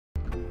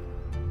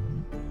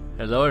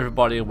Hello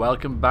everybody and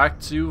welcome back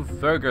to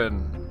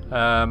Vergen.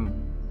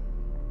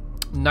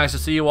 Nice to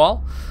see you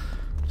all.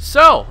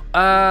 So,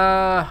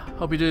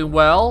 hope you're doing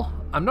well.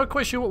 I'm not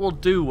quite sure what we'll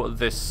do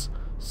this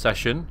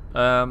session.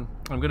 I'm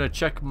gonna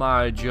check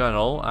my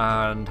journal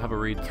and have a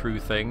read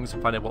through things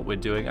and find out what we're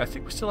doing. I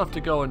think we still have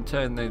to go and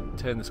turn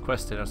this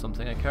quest in or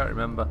something. I can't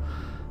remember.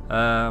 So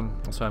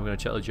I'm gonna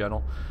check the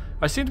journal.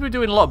 I seem to be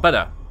doing a lot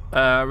better.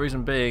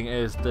 Reason being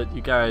is that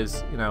you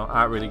guys, you know,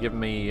 aren't really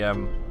giving me a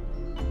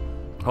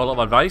whole lot of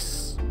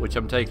advice, which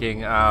I'm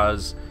taking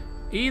as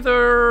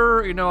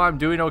either, you know, I'm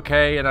doing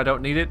okay and I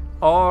don't need it,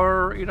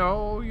 or, you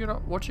know, you're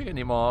not watching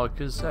anymore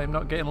because I'm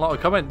not getting a lot of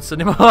comments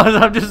anymore.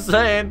 I'm just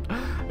saying,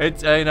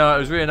 it's you know, it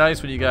was really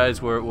nice when you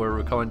guys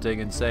were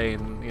commenting and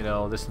saying, you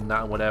know, this and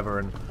that and whatever,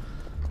 and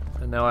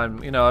now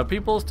I'm, you know,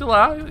 people still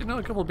are, you know,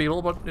 a couple of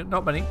people, but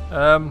not many.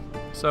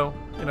 So,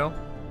 you know,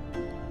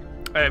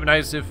 it'd be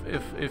nice if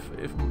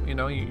you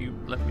know, you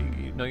let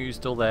me, you know, you're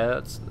still there.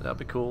 That'd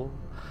be cool.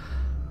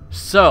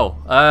 So,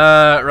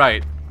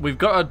 right, we've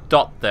got a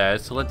dot there,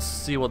 so let's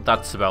see what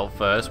that's about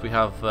first. We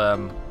have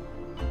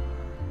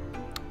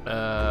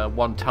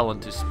one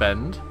talent to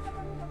spend,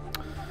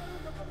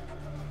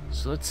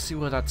 so let's see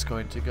where that's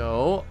going to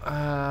go.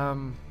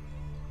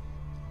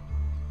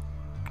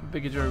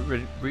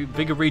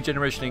 Bigger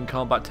regeneration in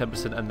combat,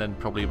 10%, and then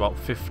probably about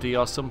 50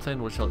 or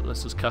something, which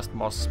lets us cast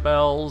more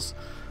spells.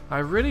 I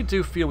really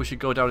do feel we should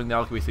go down in the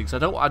alchemy things. I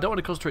don't want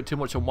to concentrate too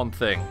much on one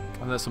thing,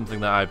 and that's something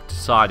that I've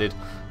decided.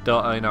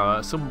 You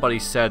know, somebody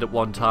said at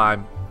one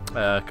time,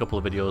 a couple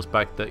of videos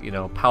back, that, you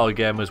know, power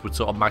gamers would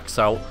sort of max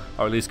out,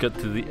 or at least get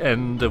to the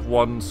end of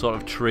one sort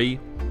of tree.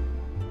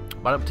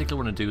 But I don't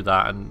particularly want to do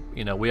that, and,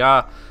 you know, we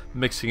are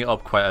mixing it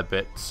up quite a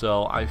bit,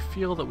 so I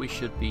feel that we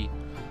should be...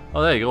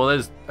 Oh, there you go.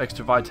 There's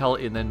extra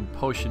vitality and then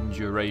potion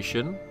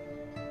duration.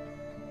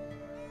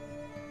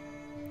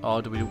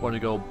 Or do we want to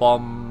go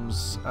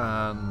bombs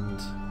and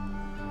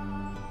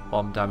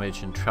bomb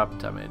damage and trap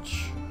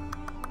damage?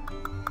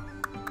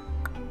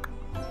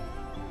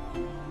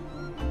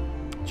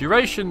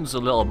 Duration's a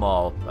little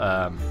more,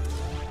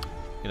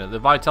 you know, the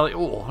vitality,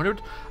 oh,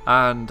 100,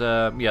 and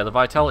yeah, the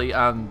vitality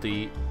and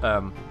the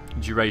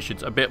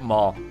duration's a bit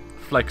more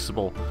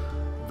flexible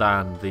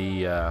than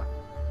the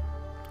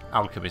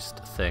alchemist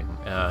thing,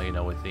 you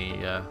know, with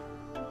the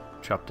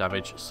trap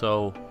damage.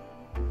 So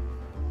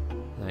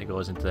then it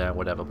goes into there,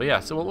 whatever. But yeah,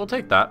 so we'll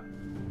take that,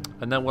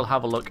 and then we'll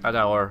have a look at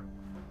our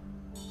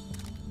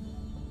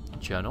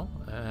journal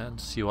and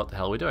see what the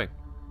hell we're doing,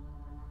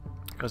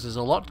 because there's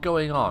a lot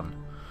going on.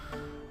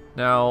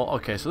 Now,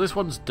 okay, so this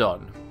one's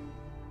done.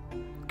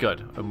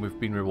 Good, and we've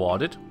been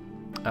rewarded.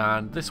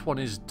 And this one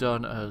is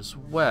done as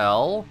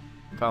well.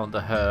 Found the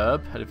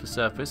herb, headed for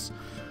surface.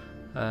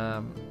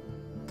 For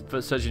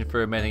searching for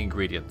remaining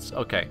ingredients.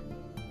 Okay,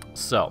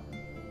 so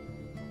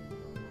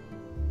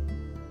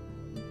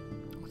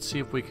let's see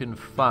if we can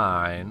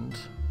find...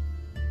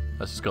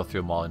 Let's just go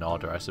through them all in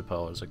order, I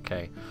suppose.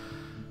 Okay,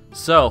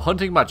 so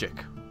hunting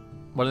magic.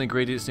 One of the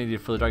ingredients needed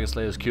for the Dragon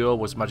Slayer's cure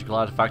was a magical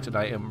artifact, an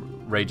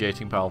item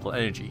radiating powerful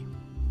energy.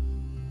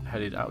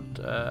 Headed out.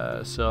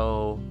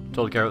 So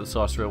told Geralt the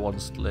sorcerer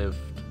once lived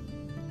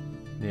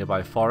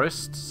nearby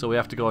forest, so we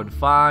have to go and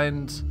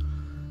find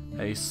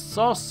a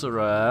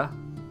sorcerer.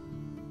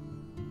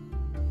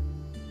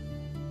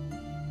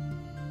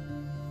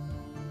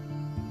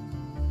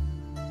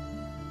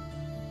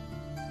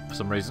 For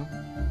some reason,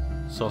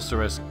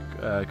 sorceress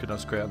could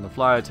not scrape on the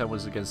fly. Time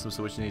was against them,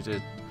 so which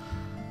needed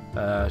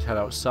to head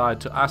outside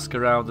to ask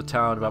around the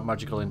town about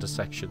magical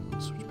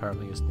intersections, which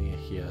apparently is near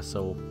here.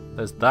 So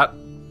there's that.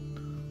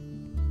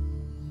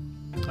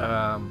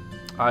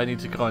 I need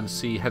to go and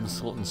see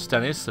Hensel and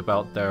Stennis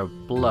about their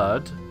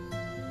blood.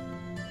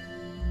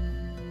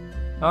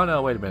 Oh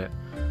no, wait a minute.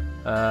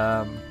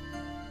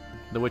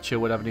 The Witcher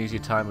would have an easier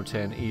time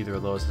obtaining either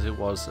of those as it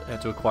was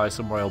to acquire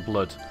some royal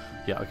blood.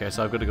 Yeah, okay,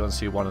 so I've got to go and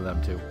see one of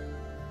them too.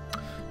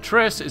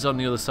 Triss is on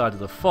the other side of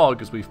the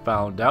fog, as we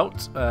found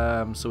out,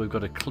 so we've got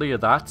to clear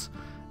that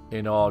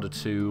in order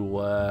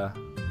to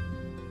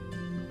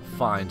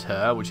find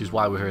her, which is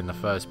why we're here in the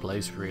first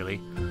place,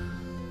 really.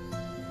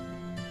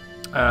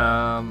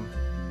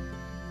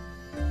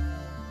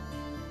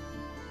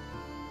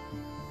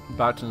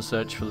 Barton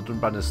search for the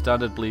Dunbanner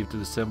standard, believed to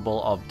be the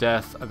symbol of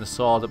death, and the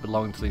sword that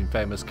belonged to the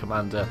infamous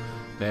commander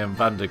named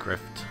Vandergrift.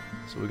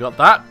 So we got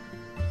that.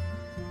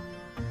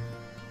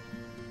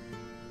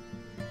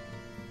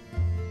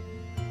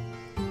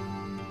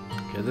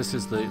 Okay, this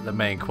is the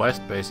main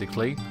quest,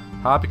 basically.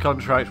 Harpy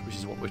contract, which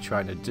is what we're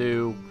trying to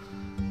do.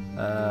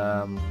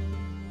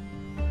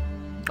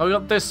 Oh, we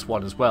got this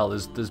one as well.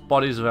 There's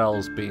bodies of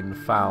elves being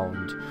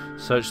found.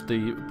 Searched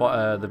the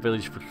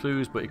village for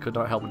clues, but he could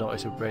not help but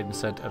notice a radiant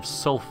scent of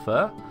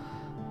sulphur.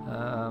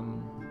 A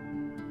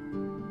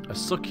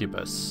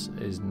succubus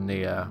is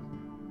near.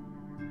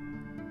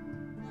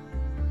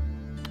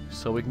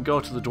 So we can go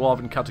to the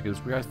Dwarven Catacombs,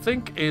 which I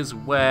think is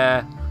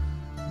where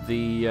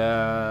the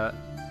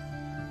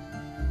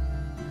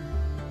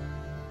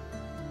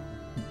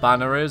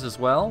banner is as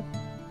well.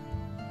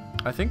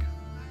 I think.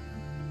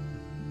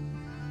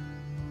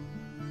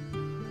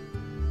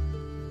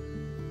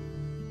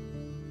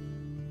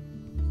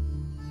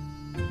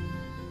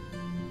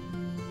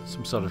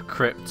 some sort of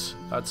crypt.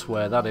 That's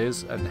where that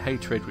is. And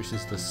hatred, which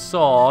is the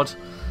sword.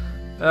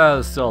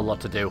 There's still a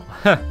lot to do.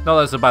 No,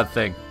 that's a bad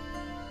thing.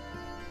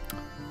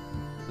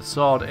 The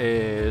sword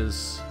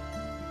is...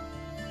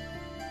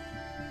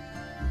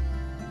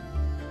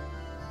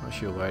 not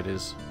sure where it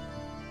is.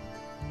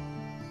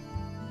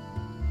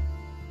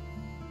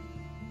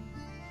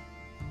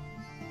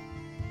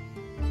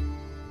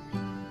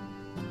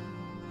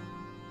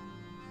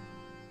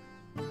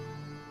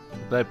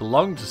 They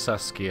belong to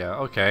Saskia,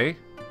 okay.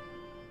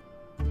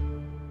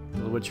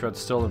 The Witcher had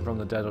stolen from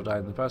the dead or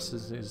died in the past,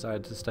 he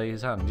decided to stay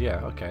his hand.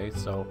 Yeah, okay,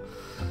 so...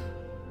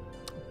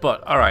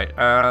 but, alright,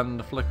 and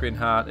the Flickering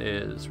Heart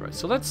is... right,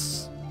 so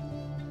let's...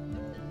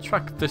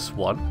 track this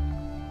one.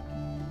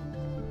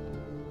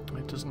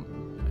 It doesn't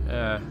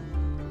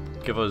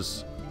give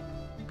us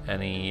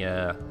any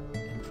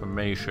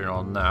information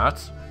on that.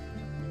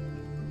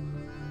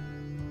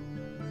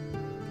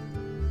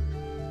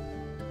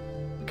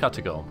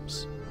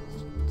 Catacombs.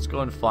 Let's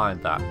go and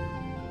find that.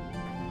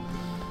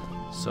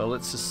 So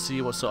let's just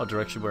see what sort of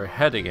direction we're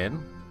heading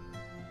in.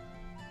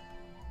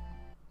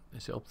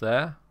 Is it up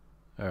there?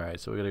 Alright,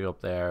 so we're gonna go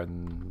up there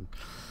and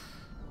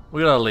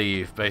we're gonna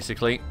leave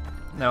basically.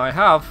 Now I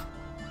have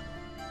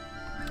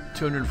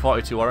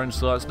 242 orange,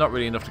 so that's not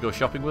really enough to go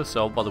shopping with,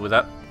 so I'll bother with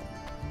that.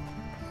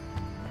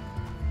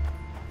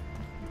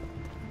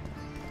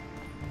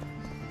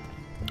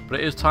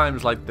 But it is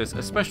times like this,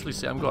 especially,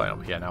 see, I'm going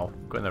up here now,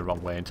 going the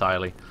wrong way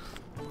entirely.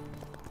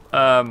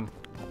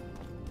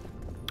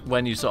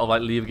 When you sort of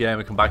like leave a game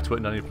and come back to it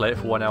and only play it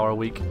for 1 hour a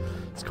week,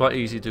 it's quite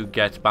easy to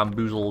get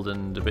bamboozled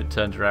and a bit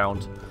turned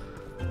around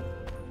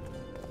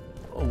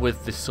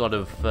with this sort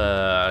of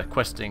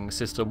questing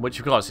system, which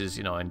of course is,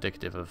 you know,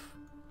 indicative of...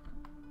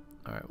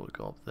 alright, we'll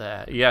go up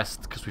there. Yes,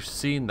 because we've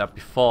seen that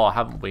before,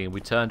 haven't we?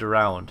 We turned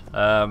around.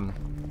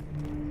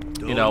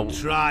 You know,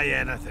 try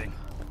anything.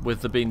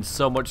 With there being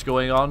so much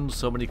going on,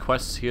 so many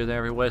quests here and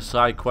everywhere,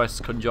 side quests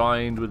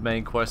conjoined with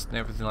main quests and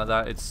everything like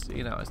that, it's,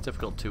 you know, it's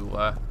difficult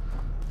to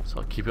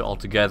sort of keep it all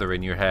together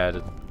in your head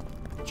and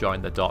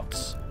join the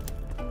dots.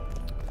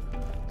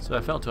 So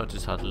I felt I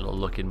just had a little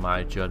look in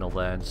my journal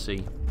there and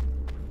see.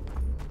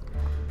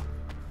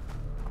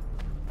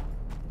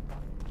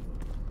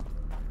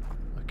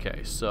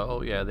 Okay,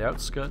 so yeah, the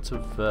outskirts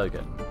of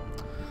Vergen.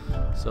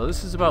 So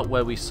this is about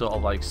where we sort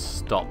of like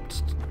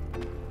stopped.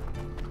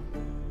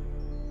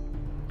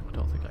 I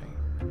don't think I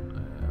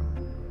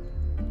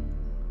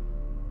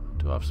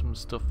do have some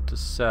stuff to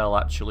sell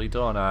actually,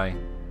 don't I?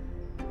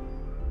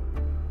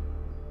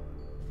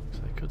 So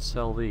I could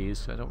sell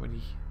these. I don't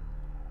really.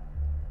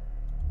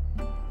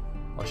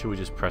 Or should we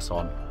just press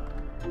on?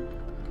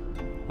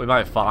 We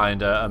might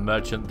find a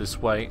merchant this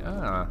way.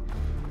 Ah.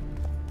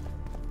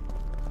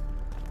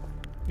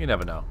 You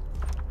never know.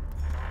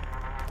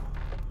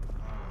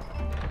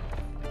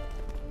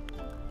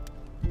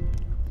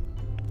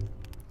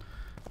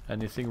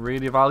 Anything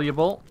really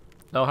valuable?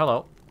 No,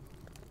 hello.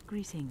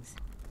 Greetings.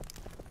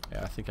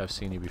 Yeah, I think I've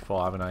seen you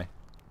before, haven't I?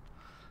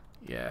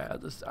 Yeah,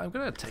 I'm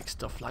gonna take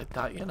stuff like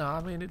that, you know.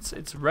 I mean,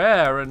 it's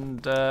rare,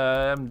 and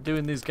I'm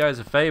doing these guys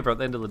a favor at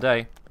the end of the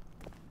day.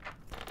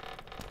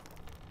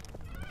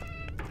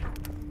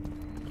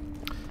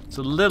 It's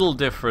a little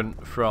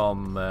different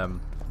from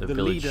the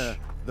village. Leader,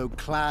 though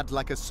clad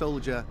like a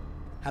soldier,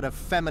 had a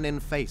feminine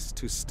face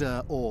to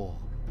stir awe.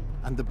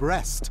 And the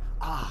breast,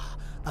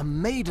 a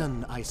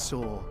maiden I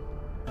saw,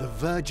 the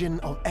Virgin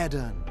of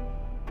Edern.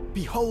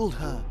 Behold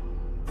her,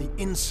 the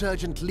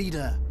insurgent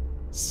leader,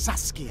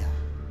 Saskia.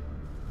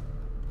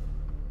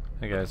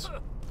 Hey guys.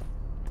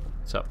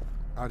 What's up?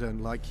 I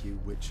don't like you,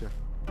 Witcher.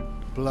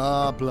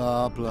 Blah,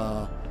 blah,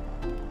 blah.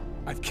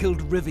 I've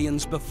killed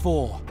Rivians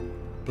before.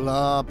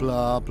 Blah,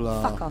 blah,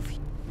 blah. Fuck off.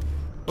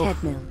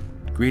 Kedmill.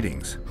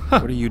 Greetings.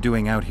 What are you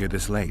doing out here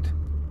this late?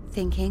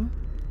 Thinking?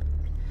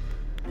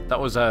 That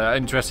was an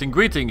interesting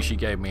greeting she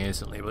gave me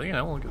instantly, but you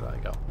know, we'll give that a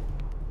go.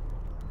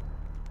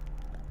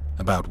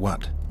 About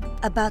what?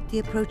 About the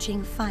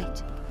approaching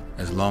fight.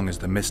 As long as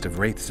the mist of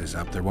wraiths is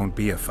up, there won't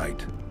be a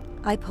fight.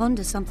 I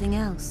ponder something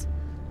else.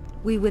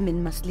 We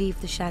women must leave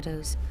the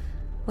shadows.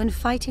 When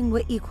fighting,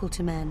 we're equal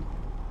to men,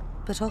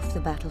 but off the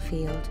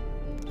battlefield.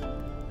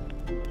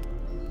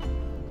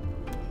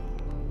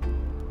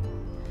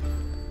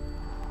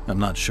 I'm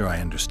not sure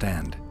I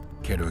understand.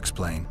 Care to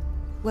explain?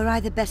 Were I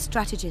the best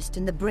strategist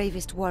and the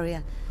bravest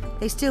warrior,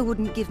 they still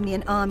wouldn't give me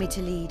an army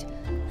to lead,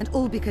 and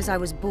all because I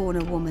was born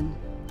a woman.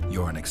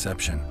 You're an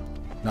exception.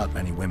 Not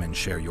many women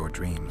share your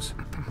dreams.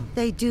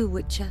 They do,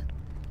 Witcher,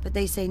 but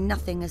they say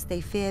nothing as they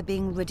fear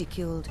being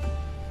ridiculed.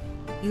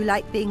 You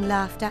like being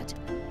laughed at,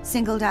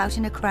 singled out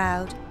in a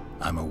crowd?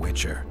 I'm a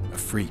witcher, a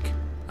freak.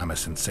 I'm a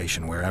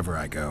sensation wherever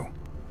I go.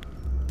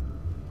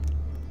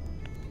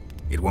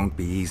 It won't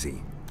be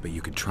easy, but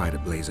you could try to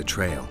blaze a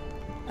trail.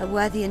 A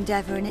worthy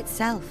endeavor in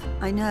itself,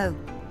 I know.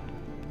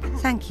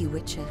 Thank you,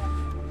 Witcher.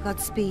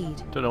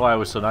 Godspeed. Don't know why I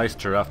was so nice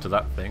to her after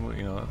that thing, but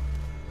you know.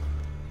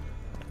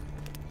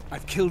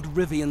 I've killed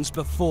Rivians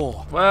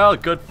before. Well,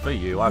 good for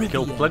you. I've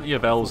killed plenty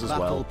of elves as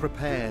Battle well.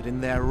 prepared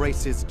in their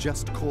race's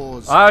just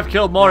cause. I've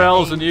killed more Their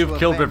elves aim than you've to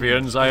killed avenge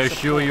Rivians, I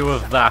assure you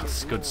of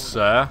that, good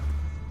sir.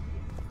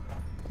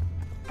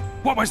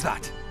 What was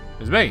that?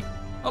 It's me.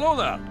 Hello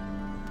there.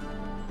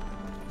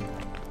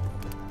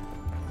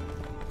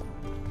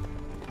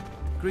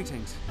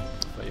 Greetings.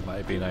 Thought you might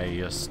have been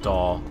a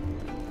store.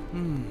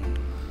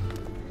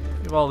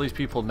 Give all these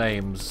people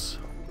names.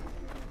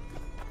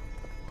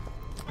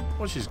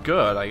 Which is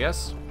good, I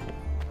guess.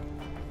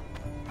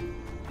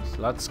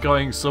 So that's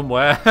going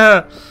somewhere.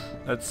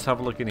 Let's have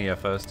a look in here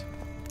first.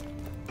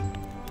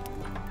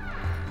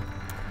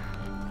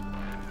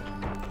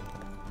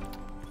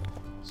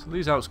 So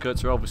these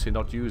outskirts are obviously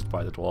not used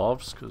by the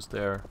dwarves because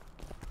they're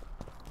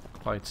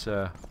quite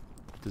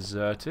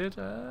deserted.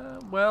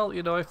 Well,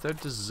 you know, if they're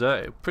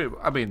deserted,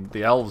 I mean,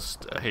 the elves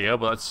are here,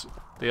 but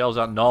the elves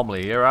aren't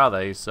normally here, are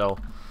they? So.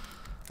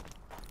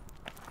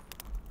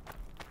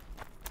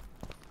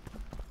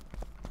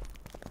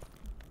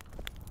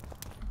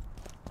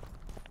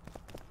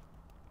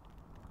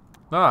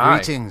 Oh, hi.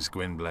 Greetings,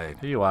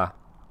 Gwynblade. Here you are.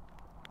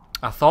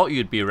 I thought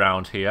you'd be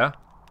around here.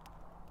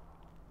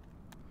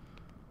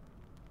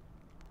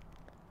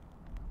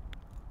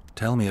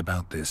 Tell me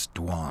about this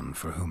Dwan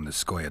for whom the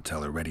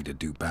Scoia'tael are ready to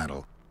do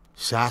battle.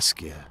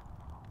 Saskia.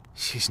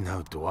 She's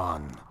no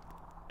Dwan.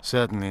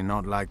 Certainly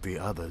not like the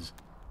others.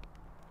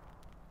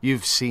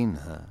 You've seen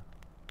her.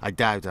 I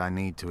doubt I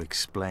need to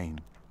explain.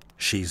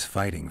 She's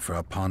fighting for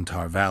a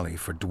Pontar Valley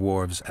for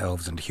dwarves,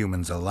 elves, and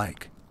humans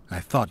alike.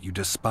 I thought you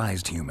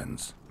despised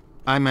humans.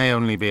 I may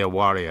only be a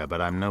warrior,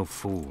 but I'm no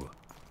fool.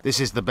 This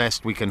is the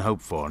best we can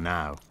hope for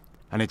now,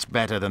 and it's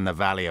better than the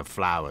Valley of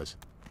Flowers.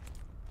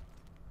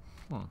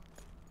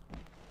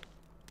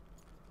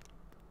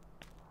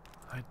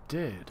 I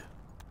did.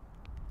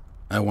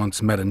 I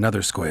once met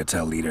another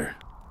Scoia'tael leader.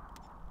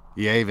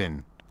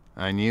 Yavin.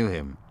 I knew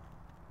him.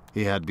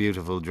 He had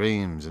beautiful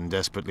dreams and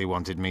desperately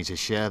wanted me to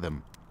share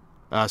them.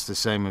 Asked the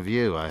same of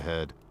you, I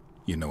heard.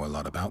 You know a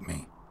lot about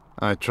me.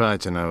 I try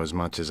to know as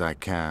much as I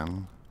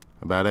can.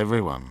 About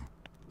everyone.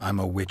 I'm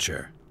a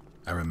witcher.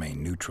 I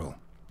remain neutral.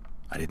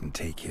 I didn't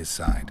take his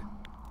side.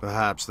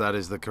 Perhaps that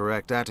is the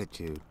correct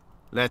attitude.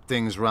 Let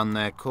things run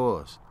their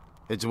course.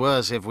 It's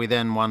worse if we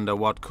then wonder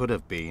what could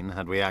have been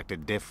had we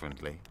acted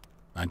differently.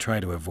 I try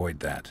to avoid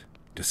that.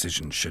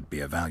 Decisions should be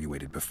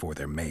evaluated before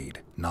they're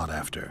made, not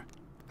after.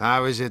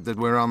 How is it that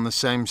we're on the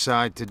same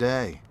side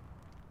today?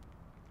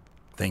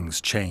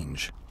 Things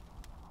change.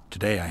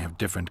 Today I have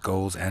different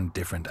goals and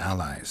different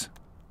allies.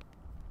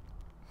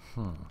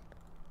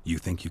 You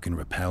think you can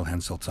repel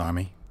Henselt's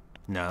army?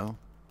 No.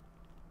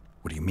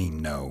 What do you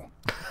mean, no?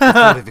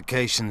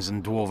 Fortifications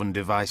and dwarven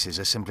devices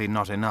are simply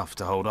not enough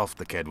to hold off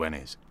the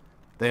Kedwenis.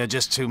 They are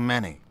just too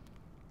many.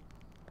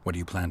 What do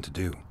you plan to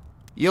do?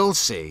 You'll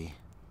see.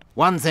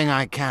 One thing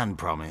I can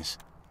promise.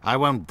 I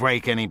won't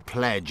break any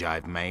pledge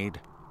I've made.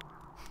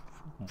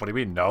 What do you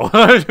mean, no?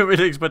 I didn't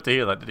really expect to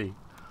hear that, did he?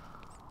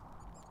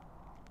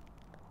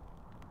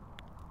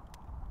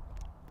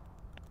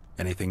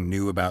 Anything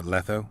new about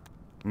Letho?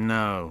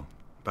 No,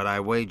 but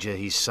I wager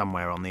he's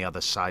somewhere on the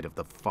other side of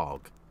the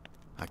fog.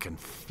 I can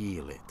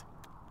feel it.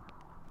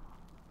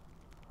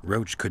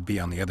 Roach could be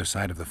on the other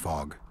side of the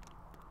fog.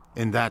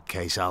 In that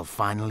case, I'll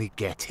finally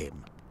get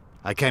him.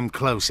 I came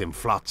close in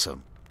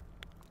Flotsam.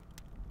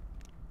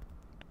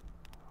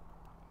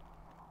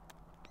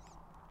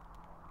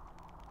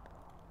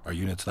 Are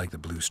units like the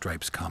Blue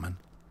Stripes common?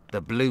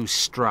 The Blue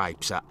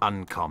Stripes are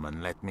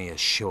uncommon, let me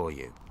assure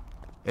you.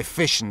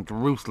 Efficient,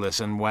 ruthless,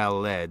 and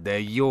well-led, they're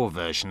your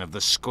version of the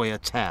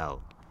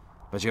Scoia'tael.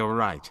 But you're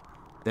right,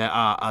 there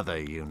are other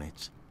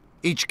units.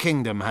 Each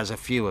kingdom has a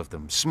few of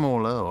them,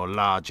 smaller or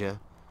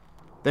larger.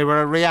 They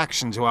were a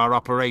reaction to our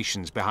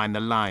operations behind the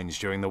lines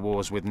during the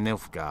wars with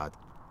Nilfgaard.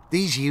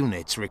 These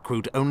units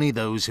recruit only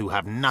those who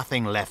have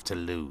nothing left to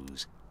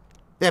lose.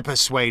 They're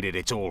persuaded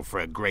it's all for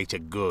a greater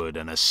good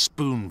and a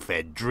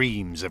spoon-fed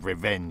dreams of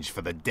revenge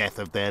for the death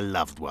of their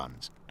loved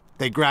ones.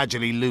 They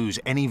gradually lose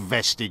any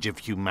vestige of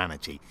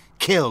humanity,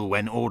 kill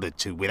when ordered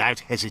to without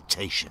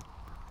hesitation.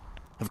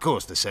 Of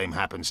course, the same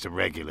happens to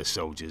regular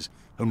soldiers,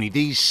 only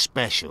these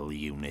special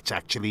units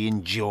actually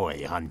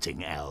enjoy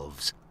hunting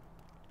elves.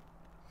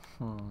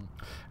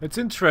 It's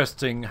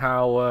interesting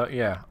how,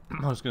 yeah,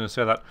 I was going to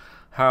say that,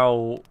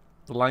 how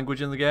the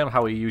language in the game,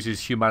 how he uses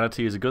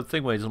humanity as a good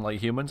thing when he doesn't like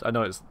humans. I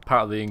know it's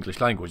part of the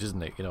English language,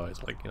 isn't it? You know,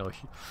 it's like, you know,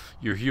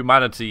 your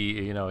humanity,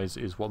 you know, is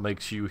what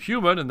makes you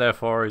human and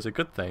therefore is a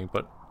good thing.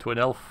 But to an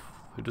elf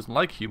who doesn't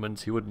like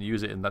humans, he wouldn't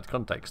use it in that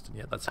context. And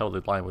yeah, that's how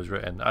the line was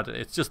written.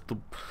 It's just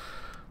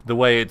the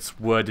way it's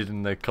worded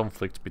in the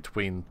conflict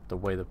between the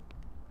way the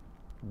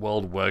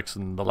world works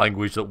and the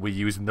language that we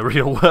use in the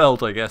real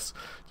world, I guess.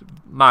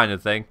 Minor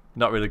thing,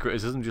 not really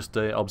criticism, just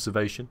a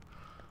observation.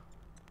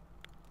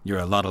 You're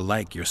a lot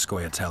alike, your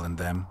Scoia'tael and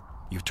them.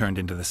 You've turned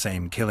into the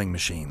same killing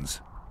machines.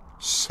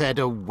 Said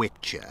a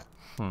witcher.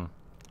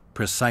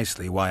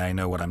 Precisely why I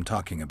know what I'm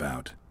talking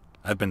about.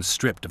 I've been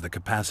stripped of the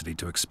capacity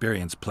to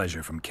experience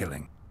pleasure from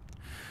killing.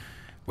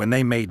 When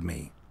they made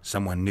me,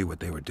 someone knew what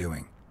they were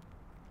doing.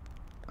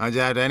 I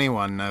doubt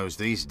anyone knows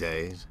these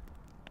days.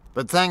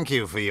 But thank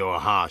you for your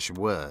harsh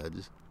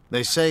words.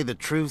 They say the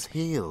truth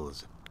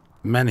heals.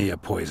 Many a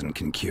poison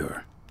can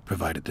cure,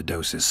 provided the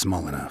dose is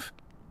small enough.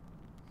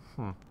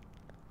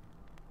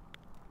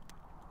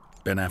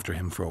 Been after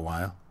him for a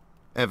while?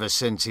 Ever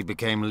since he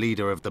became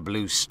leader of the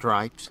Blue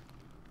Stripes.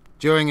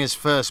 During his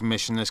first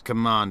mission as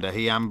commander,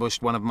 he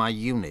ambushed one of my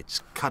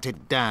units, cut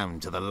it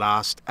down to the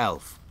last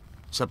elf.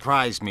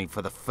 Surprised me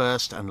for the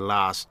first and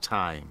last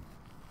time.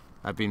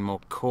 I've been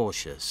more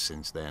cautious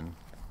since then.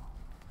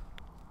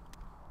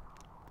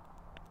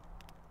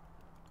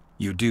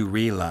 You do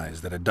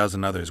realize that a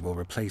dozen others will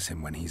replace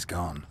him when he's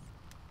gone.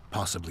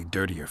 Possibly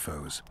dirtier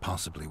foes,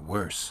 possibly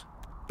worse.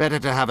 Better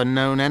to have a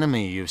known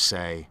enemy, you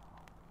say?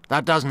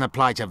 That doesn't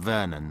apply to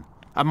Vernon.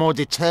 A more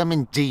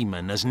determined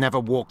demon has never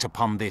walked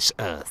upon this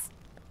earth.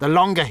 The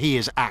longer he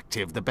is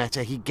active, the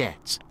better he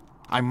gets.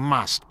 I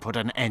must put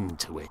an end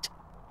to it.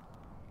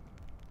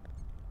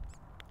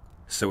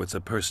 So it's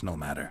a personal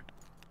matter.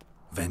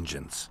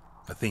 Vengeance,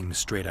 a theme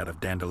straight out of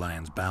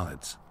Dandelion's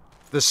ballads.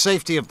 The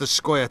safety of the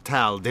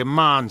Scoia'tael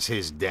demands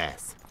his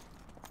death.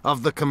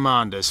 Of the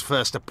commanders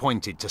first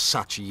appointed to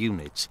such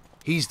units,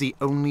 he's the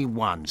only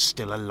one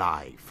still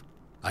alive.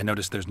 I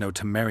noticed there's no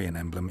Temerian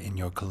emblem in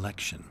your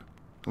collection.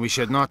 We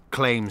should not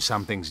claim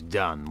something's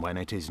done when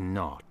it is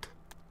not.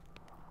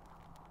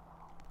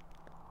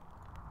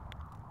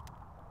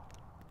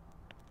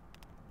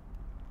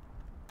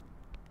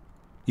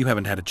 You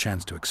haven't had a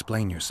chance to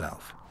explain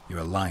yourself, your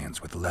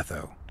alliance with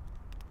Letho.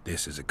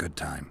 This is a good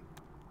time.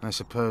 I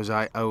suppose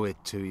I owe it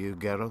to you,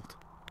 Geralt.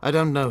 I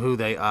don't know who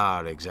they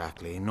are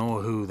exactly,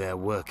 nor who they're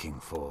working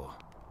for.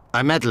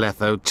 I met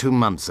Letho 2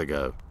 months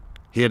ago.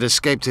 He had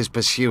escaped his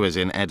pursuers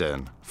in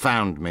Edirn,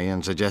 found me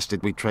and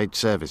suggested we trade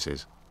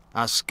services.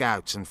 Our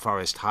scouts and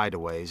forest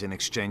hideaways in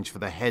exchange for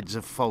the heads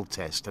of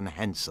Foltest and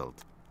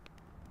Henselt.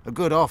 A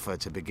good offer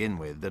to begin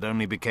with that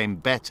only became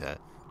better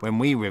when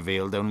we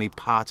revealed only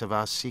part of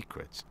our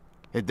secrets.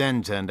 It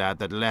then turned out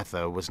that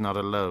Letho was not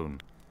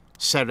alone.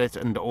 Seret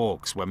and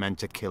orcs were meant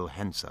to kill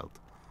Henselt.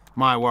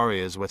 My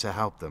warriors were to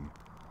help them.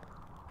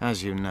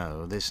 As you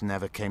know, this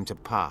never came to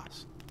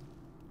pass.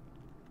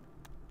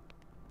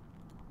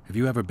 Have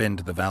you ever been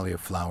to the Valley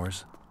of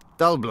Flowers?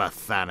 Dol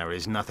Blathanna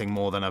is nothing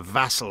more than a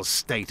vassal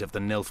state of the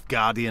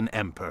Nilfgaardian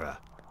Emperor.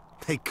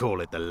 They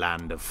call it the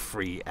land of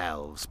free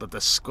elves, but the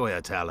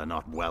Scoia'tael are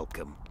not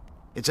welcome.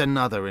 It's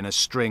another in a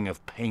string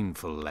of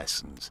painful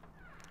lessons.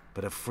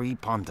 But a free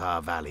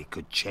Pontar Valley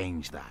could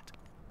change that.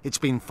 It's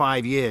been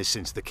 5 years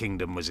since the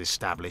kingdom was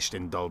established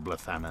in Dol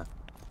Blathanna.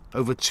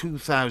 Over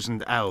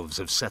 2,000 elves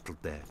have settled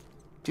there.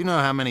 Do you know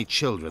how many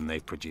children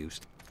they've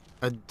produced?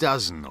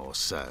 12 or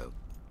so.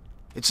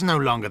 It's no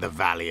longer the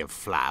Valley of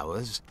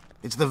Flowers.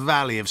 It's the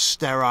Valley of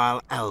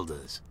Sterile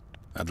Elders.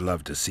 I'd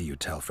love to see you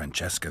tell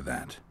Francesca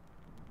that.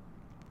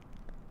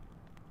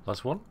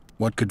 Last one?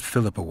 What could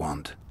Philippa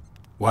want?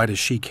 Why does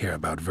she care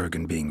about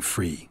Vergen being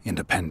free,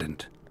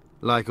 independent?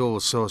 Like all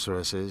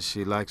sorceresses,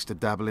 she likes to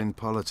dabble in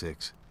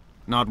politics.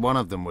 Not one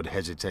of them would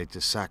hesitate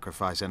to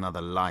sacrifice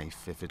another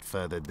life if it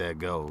furthered their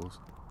goals.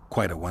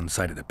 Quite a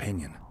one-sided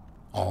opinion.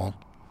 All?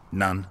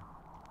 None?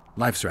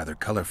 Life's rather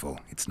colorful.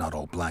 It's not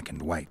all black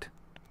and white.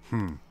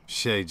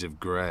 Shades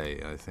of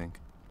grey, I think.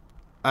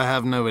 I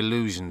have no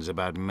illusions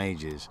about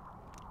mages.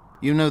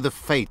 You know the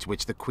fate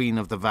which the Queen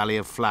of the Valley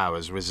of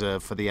Flowers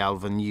reserved for the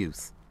elven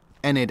youth.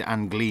 Enid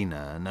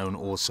Anglina, known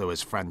also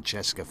as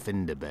Francesca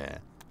Finderbear,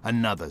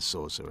 another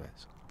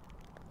sorceress.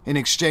 In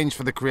exchange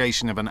for the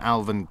creation of an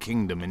elven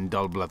kingdom in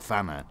Dol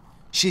Blathanna,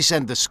 she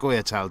sent the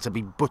Scoia'tael to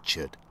be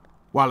butchered,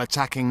 while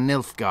attacking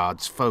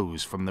Nilfgaard's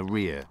foes from the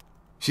rear.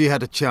 She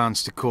had a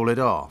chance to call it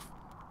off.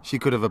 She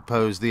could have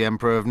opposed the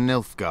Emperor of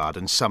Nilfgaard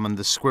and summoned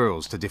the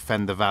squirrels to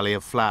defend the Valley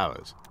of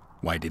Flowers.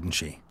 Why didn't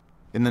she?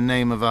 In the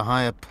name of a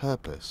higher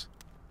purpose.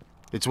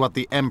 It's what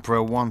the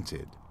Emperor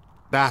wanted.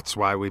 That's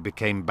why we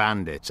became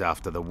bandits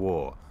after the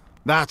war.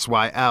 That's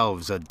why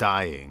elves are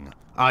dying,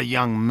 our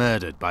young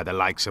murdered by the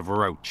likes of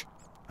Roach.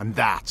 And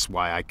that's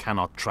why I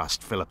cannot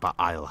trust Philippa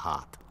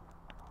Eilhart.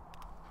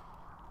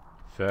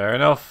 Fair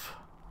enough.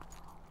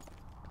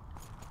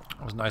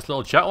 That was a nice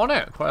little chat, wasn't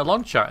it? Quite a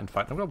long chat, in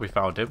fact. I'm glad we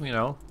found him, you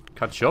know.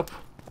 Catch up.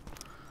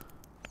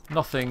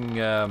 Nothing,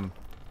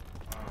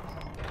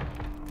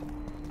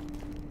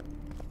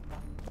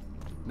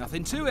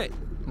 Nothing to it.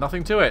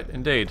 Nothing to it,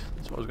 indeed.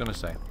 That's what I was going to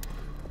say.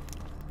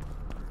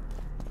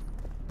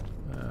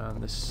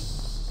 And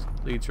this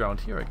leads around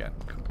here again.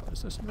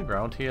 Is there something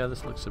around here?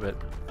 This looks a bit...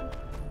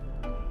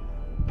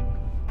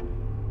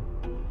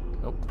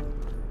 Nope.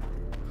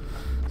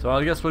 So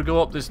I guess we'll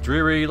go up this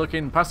dreary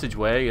looking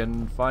passageway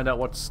and find out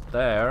what's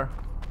there.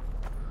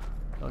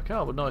 Okay,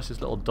 I would notice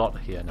this little dot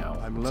here now.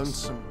 I'm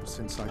lonesome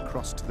since I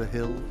crossed the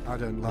hill. I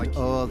don't like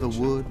o'er the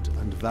wood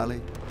and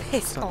valley.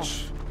 Piss off.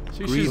 Such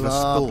She's grievous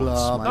sports,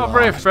 my not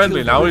very lord.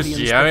 friendly now, is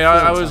she? I mean,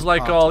 I was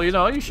like, part all, you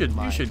know, you should,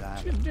 my you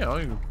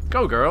know,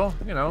 go girl,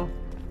 you know.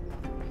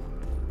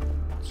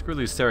 Screw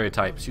these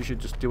stereotypes. You should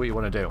just do what you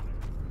want to do.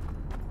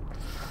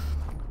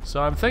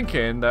 So I'm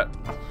thinking that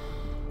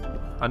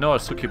I know a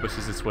succubus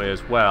is this way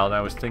as well, and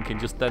I was thinking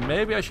just then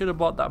maybe I should have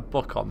bought that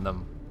book on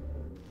them.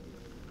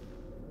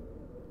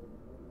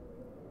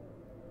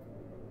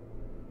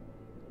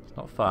 It's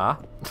not far.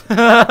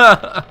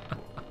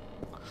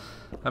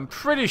 I'm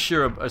pretty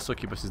sure a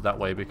succubus is that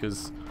way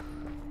because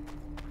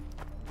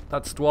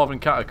that's dwarven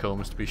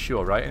catacombs to be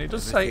sure, right? And it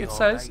does say, it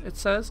says,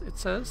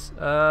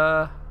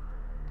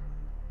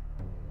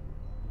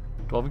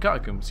 dwarven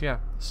catacombs, yeah.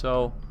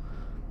 So,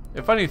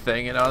 if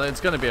anything, you know,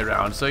 it's going to be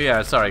around. So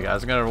yeah, sorry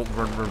guys, I'm going to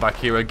run back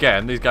here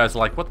again. These guys are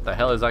like, what the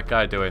hell is that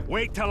guy doing?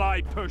 Wait till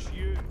I push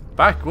you.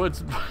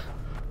 Backwards,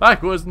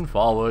 backwards and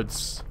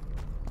forwards.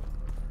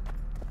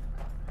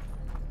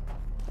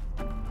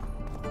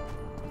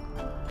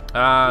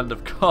 And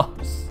of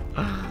course,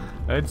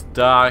 it's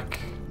dark.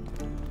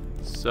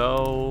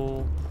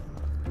 So,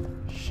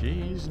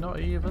 she's not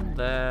even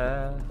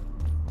there.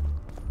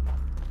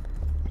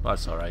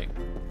 That's alright.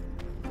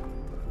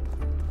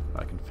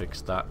 I can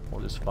fix that.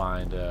 We'll just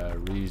find a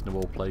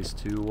reasonable place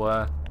to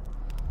have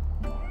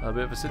a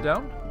bit of a sit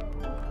down.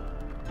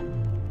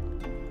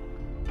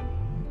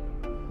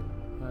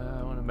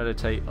 I want to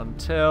meditate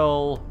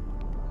until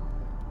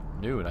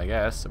noon, I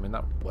guess. I mean,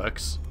 that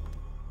works.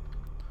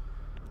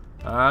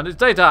 And it's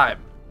daytime.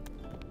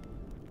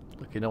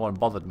 Lucky no one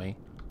bothered me.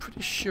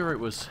 Pretty sure it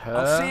was her.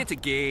 I'll say it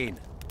again.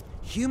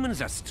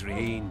 Humans are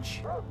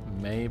strange.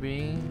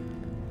 Maybe.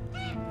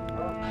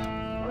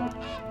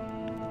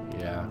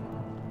 Yeah.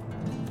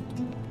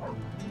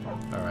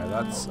 Alright,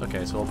 that's...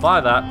 Okay, so we'll buy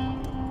that.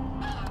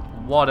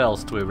 What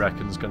else do we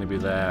reckon is going to be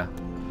there?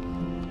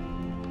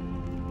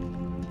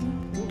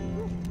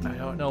 I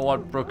don't know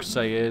what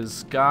Brooksay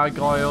is.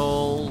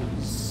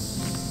 Gargoyles...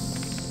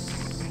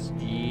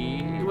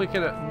 Yeah,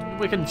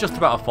 we can just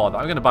about afford that.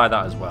 I'm going to buy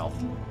that as well.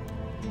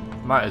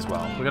 Might as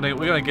well. We're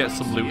gonna get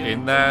some loot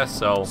in there,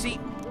 so... So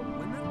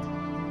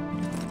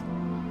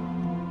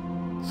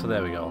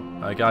there we go.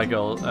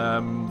 Gargoyle.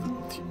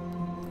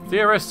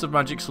 Theorists of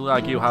magic will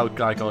argue how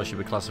gargoyles should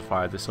be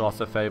classified. This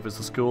author favours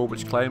the school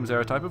which claims they're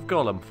a type of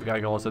golem. For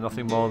gargoyles are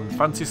nothing more than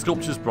fancy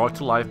sculptures brought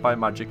to life by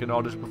magic in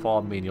order to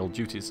perform menial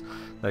duties.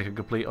 They can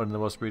complete only the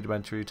most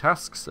rudimentary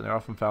tasks and are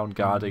often found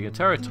guarding a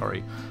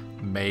territory.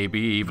 Maybe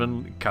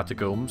even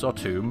catacombs or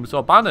tombs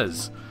or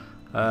banners.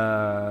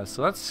 So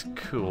that's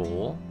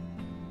cool.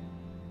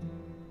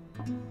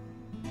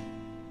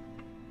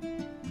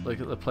 Look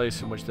at the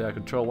place in which they are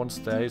controlled once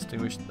they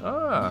extinguished.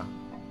 Ah!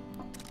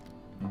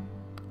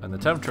 And the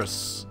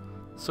Temptress.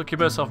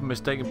 Succubus, often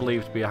mistaken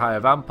believed to be a higher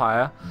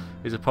vampire,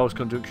 is a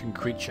post-conjunction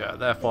creature,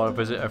 therefore a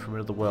visitor from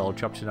another world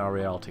trapped in our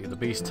reality. The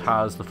beast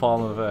has the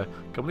form of a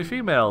comely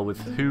female with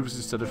hooves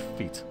instead of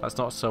feet. That's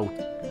not so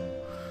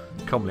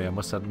comely, I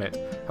must admit.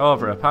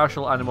 However, a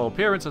partial animal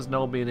appearance has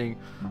no meaning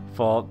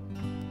for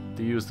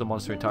the use the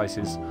monster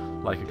entices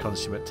like a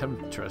consummate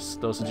temptress.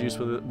 Those seduced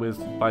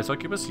by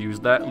succubus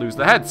lose their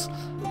heads,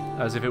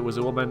 as if it was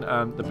a woman,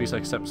 and the beast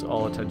accepts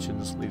all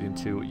attentions, leading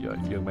to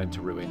young men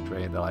to ruin,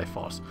 draining their life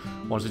force.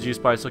 One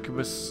seduced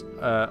becomes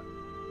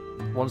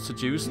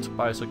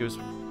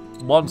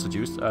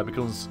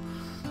becomes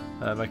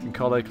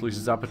melancholic,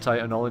 loses appetite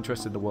and all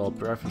interest in the world.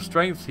 Bereft of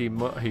strength, he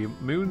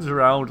moons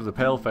around with a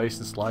pale face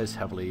and slides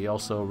heavily. He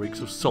also reeks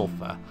of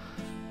sulphur.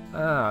 He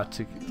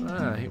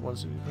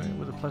wants to be very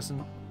with a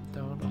pleasant.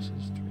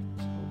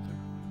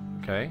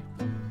 Okay.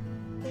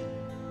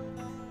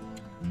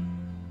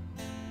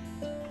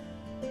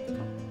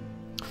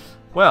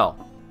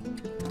 Well,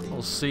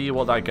 we'll see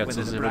what that gets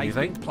us, if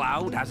anything.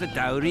 Plowed has a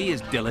dowry is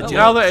diligent.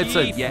 Now that it's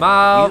a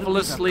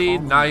marvelously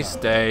nice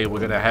day, we're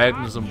gonna head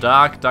into some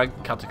dank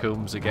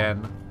catacombs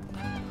again.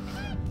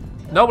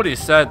 Nobody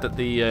said that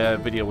the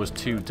video was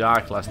too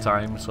dark last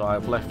time, so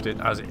I've left it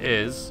as it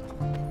is.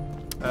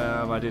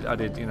 I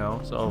did, you know,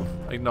 sort of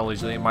acknowledge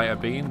that it might have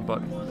been,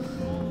 but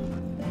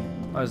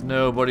as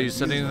nobody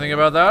said anything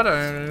about that,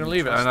 I'm gonna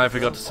leave it. And I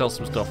forgot to sell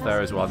some stuff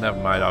there as well. Never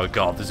mind. Oh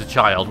god, there's a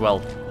child.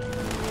 Well,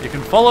 you can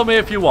follow me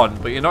if you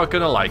want, but you're not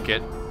gonna like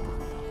it.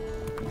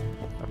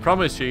 I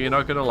promise you, you're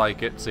not gonna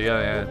like it. So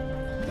yeah.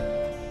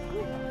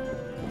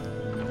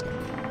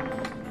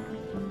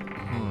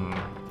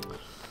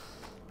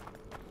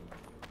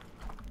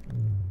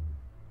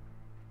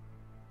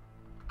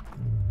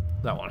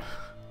 That one.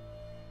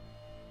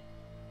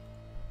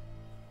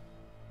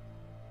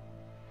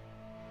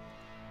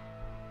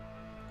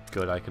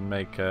 Good, I can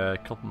make a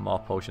couple more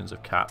potions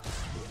of cat.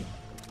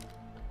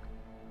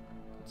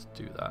 Let's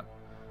do that.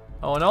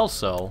 Oh, and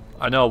also,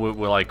 I know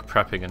we're like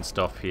prepping and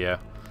stuff here.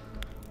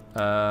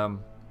 We're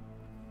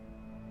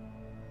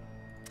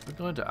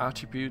going to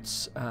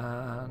attributes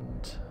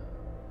and...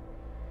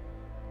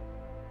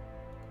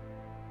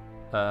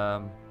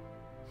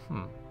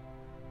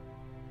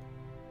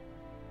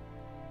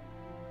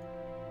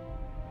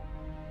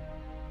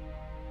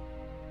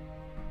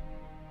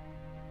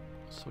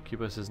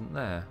 Succubus isn't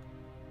there.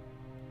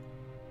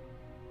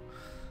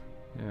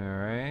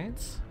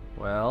 Alright,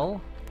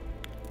 well,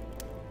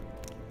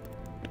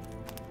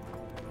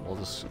 we'll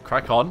just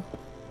crack on.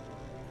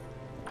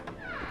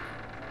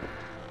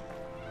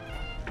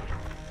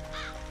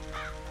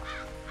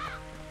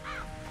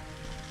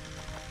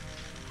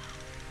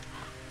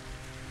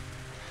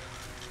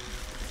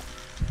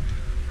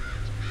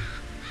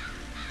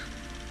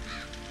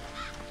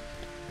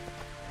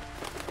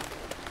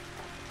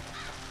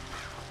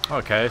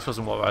 Okay, this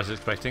wasn't what I was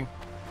expecting.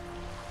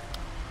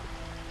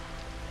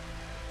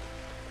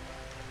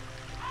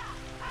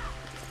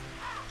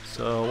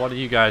 So, what are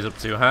you guys up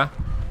to, huh?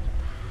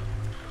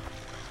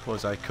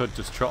 Suppose I could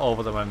just trot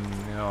over them and,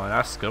 you know, and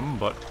ask them,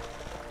 but...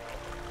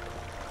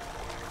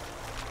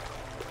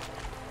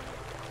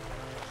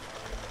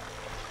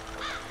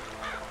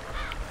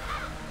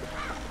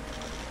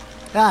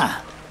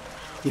 Ah,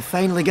 you've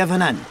finally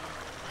given in.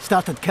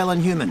 Started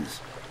killing humans.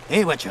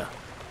 Eh, Witcher?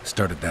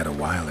 Started that a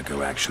while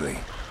ago, actually.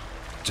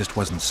 Just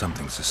wasn't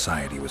something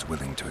society was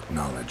willing to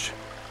acknowledge.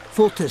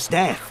 Fultus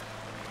death.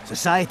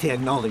 Society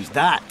acknowledged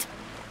that.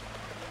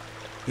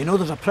 You know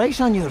there's a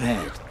price on your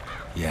head.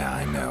 Yeah,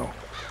 I know.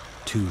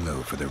 Too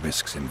low for the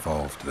risks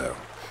involved, though.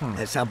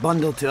 It's a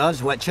bundle to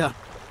us, Witcher.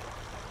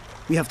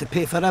 We have to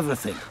pay for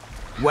everything.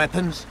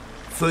 Weapons,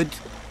 food,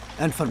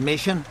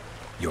 information.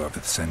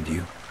 Yorvith send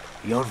you?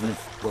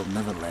 Yorvith will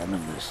never learn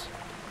of this.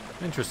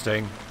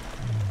 Interesting.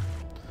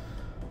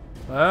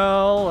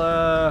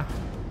 Well,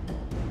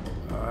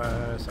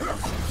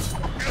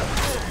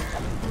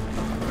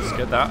 let's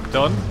get that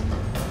done.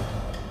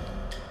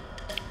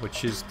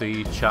 Which is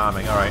the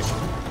charming. Alright.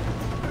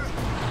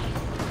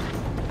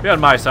 Be on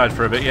my side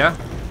for a bit, yeah?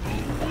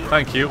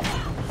 Thank you.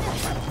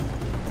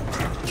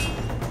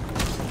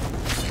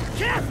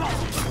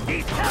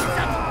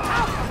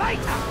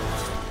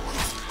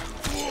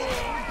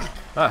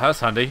 Ah, that's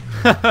handy.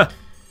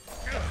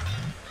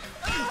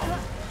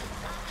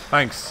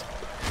 Thanks.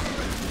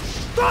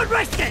 Don't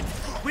risk it!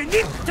 We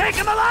need to take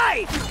him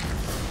alive!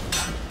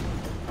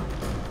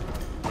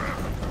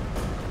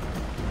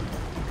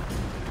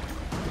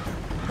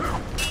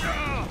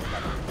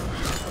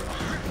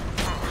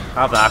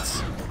 Have that.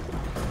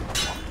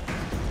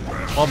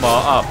 One more.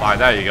 Oh, fine.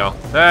 There you go.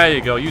 There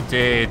you go. You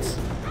did.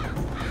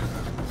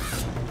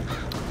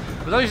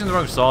 Was I using the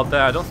wrong sword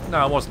there? I don't.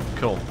 No, it wasn't.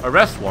 Cool.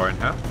 Arrest warrant,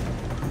 huh?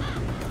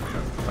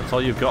 That's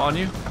all you've got on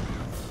you?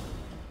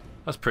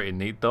 That's pretty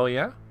neat, though.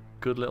 Yeah.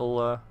 Good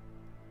little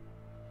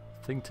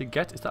thing to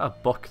get. Is that a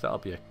book? That'll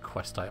be a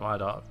quest item. I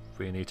don't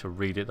really need to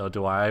read it, though,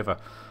 do I? I have a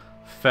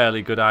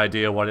fairly good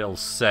idea what it'll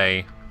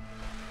say.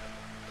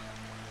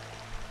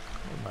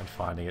 I wouldn't mind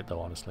finding it, though,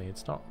 honestly.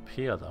 It's not up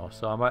here, though,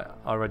 so I might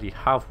already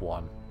have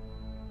one.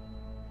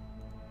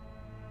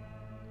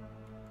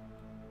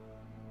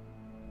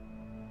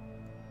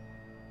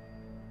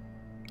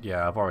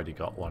 Yeah, I've already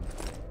got one.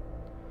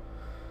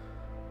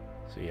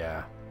 So,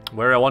 yeah.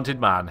 We're a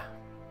wanted man.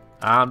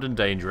 Armed and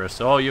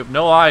dangerous. Oh, you have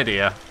no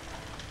idea.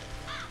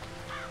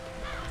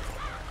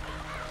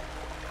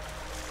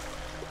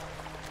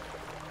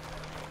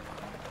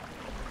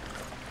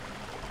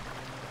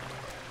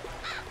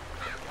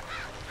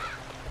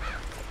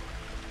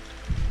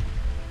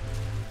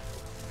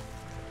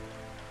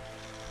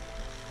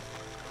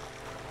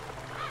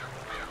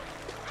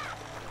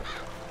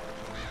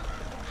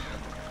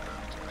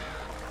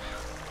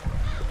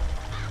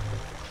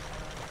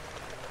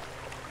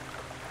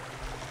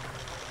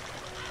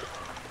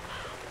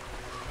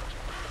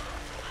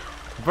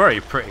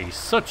 Very pretty.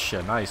 Such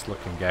a nice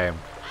looking game.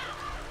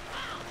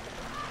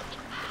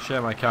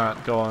 Shame I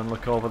can't go and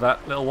look over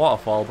that little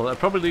waterfall, but it'll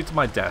probably lead to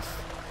my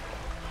death.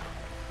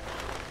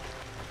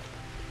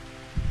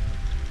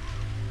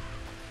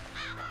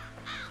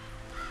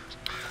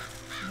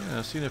 Yeah,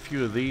 I've seen a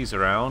few of these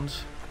around.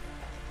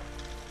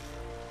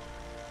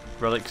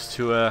 Relics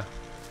to a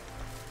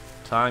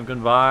time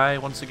gone by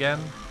once again.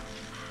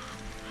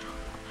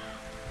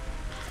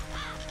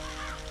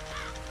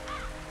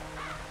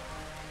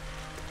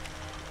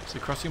 The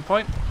crossing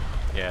point?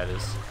 Yeah, it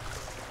is.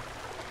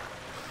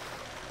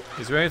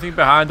 Is there anything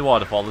behind the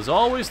waterfall? There's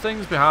always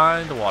things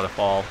behind the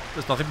waterfall.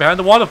 There's nothing behind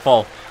the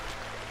waterfall.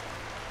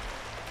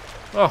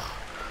 Oh.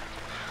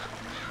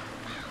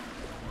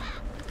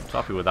 I'm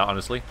happy with that,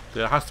 honestly.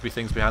 There has to be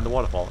things behind the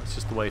waterfall. It's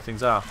just the way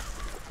things are.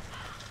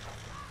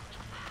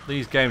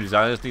 These game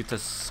designers need to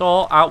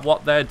sort out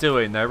what they're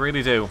doing. They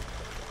really do.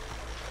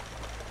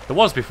 There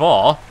was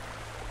before.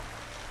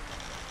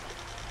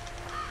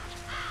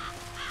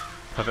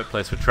 Perfect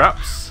place for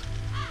traps.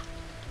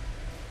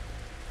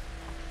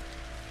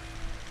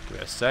 Give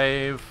it a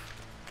save.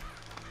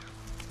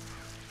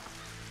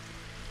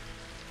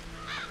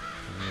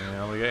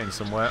 Yeah, we're getting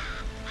somewhere.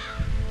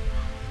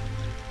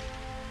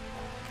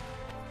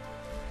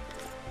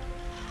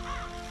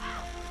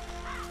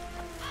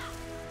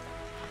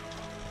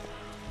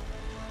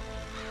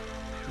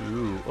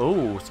 Ooh,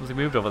 oh, something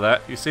moved over there.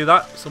 You see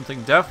that?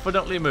 Something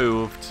definitely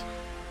moved.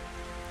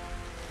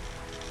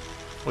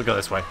 We'll go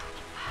this way.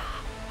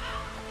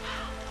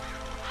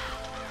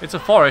 It's a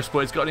forest, but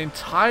it's got an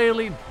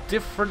entirely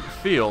different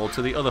feel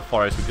to the other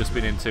forest we've just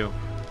been into.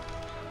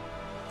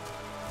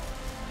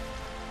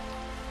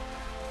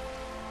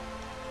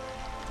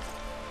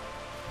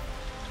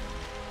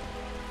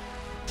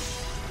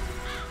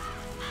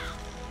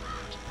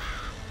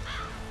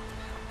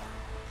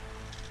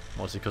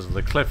 Mostly because of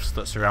the cliffs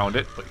that surround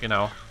it, but you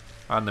know,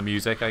 and the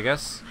music, I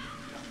guess.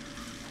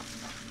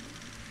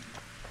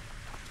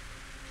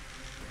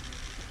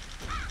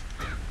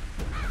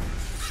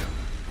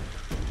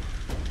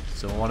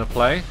 Still want to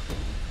play?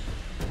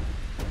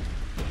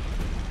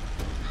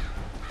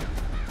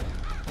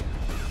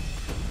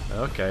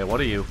 Okay, what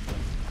are you?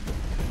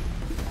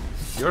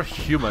 You're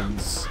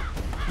humans.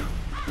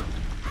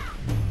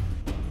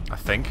 I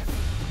think.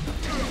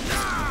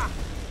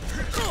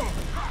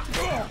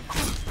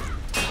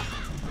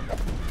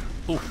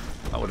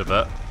 Oof, that would have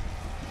hurt.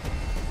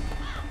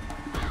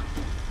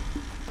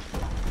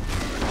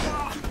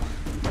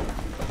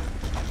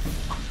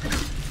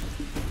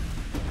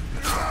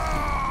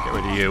 Get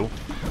rid of you.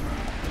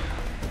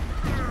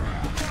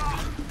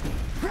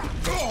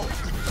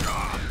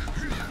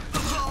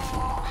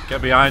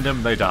 Get behind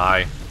them, they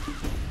die. Is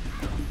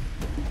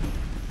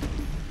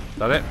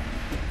that it?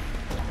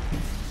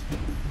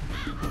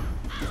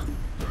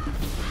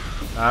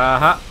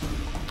 Uh-huh.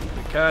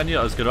 We knew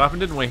that was going to happen,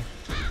 didn't we?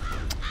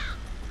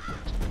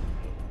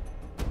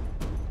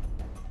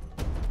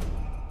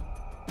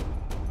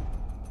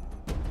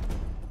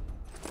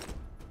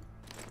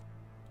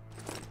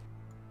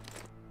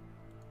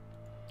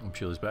 I'm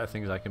sure there's better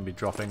things I can be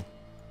dropping.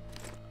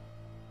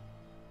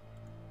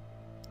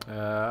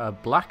 A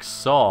black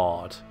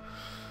sword.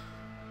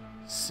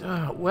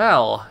 So,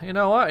 well, you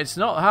know what? It's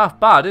not half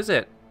bad, is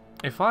it?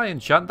 If I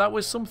enchant that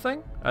with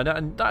something,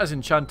 and that is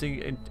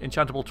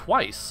enchantable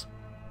twice.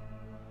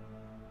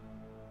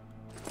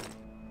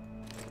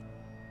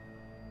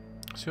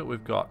 Let's see what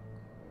we've got.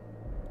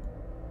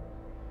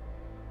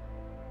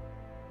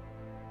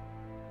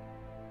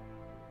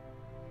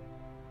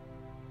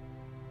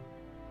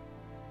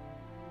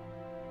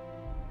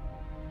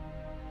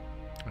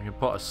 I can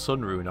put a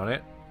sun rune on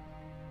it.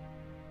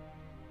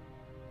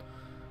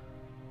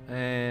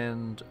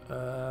 And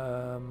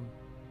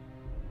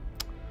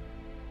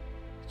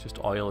just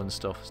oil and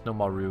stuff. There's no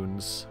more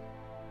runes.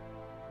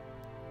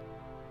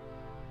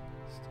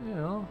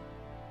 Still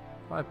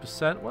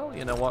 5%. Well,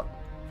 you know what?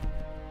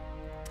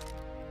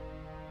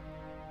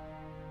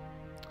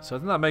 So I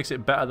think that makes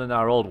it better than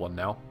our old one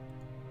now.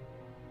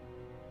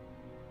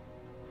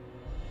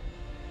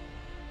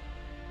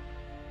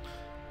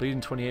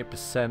 Bleeding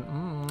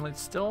 28%.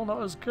 It's still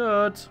not as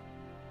good.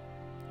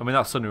 I mean,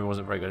 that sun rune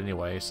wasn't very good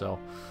anyway, so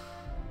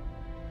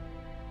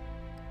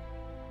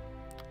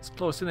it's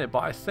close, isn't it?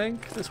 But I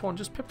think this one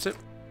just pips it.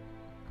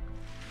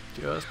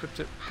 Just pips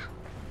it.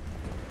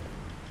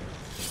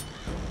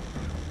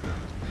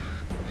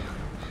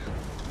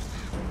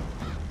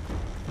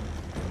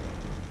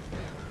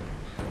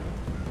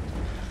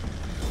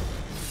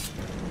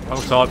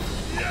 Oh, Todd.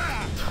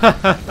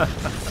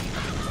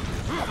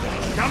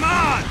 Come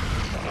on!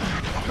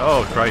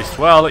 Oh, Christ.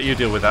 Well, I'll let you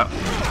deal with that.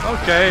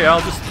 Okay, I'll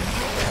just...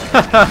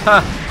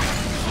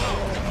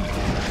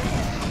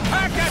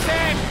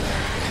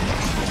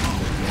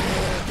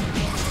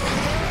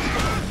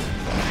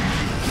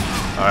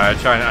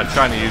 Alright, I'm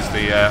trying to use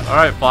the...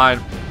 Alright, fine.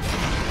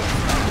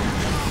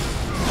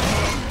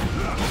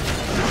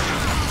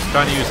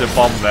 Trying to use a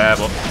bomb there,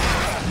 but...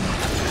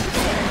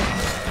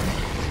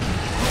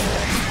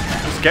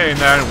 Just get in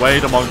there and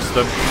wade amongst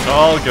them. It's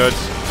all good.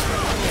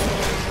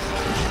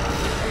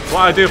 It's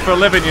what I do for a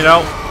living, you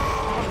know.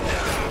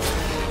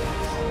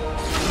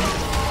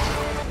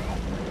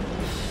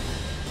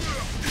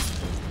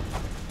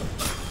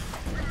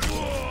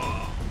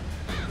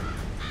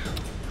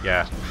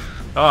 Yeah.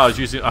 Oh, I was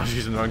using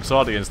the wrong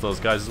sword against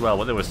those guys as well,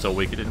 but they were so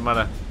weak it didn't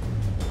matter.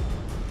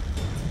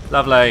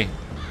 Lovely.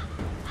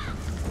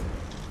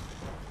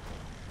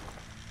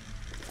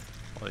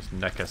 All this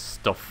NECA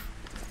stuff.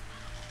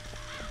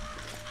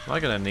 Am I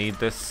gonna need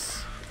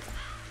this?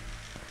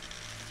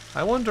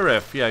 I wonder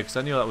if, yeah, because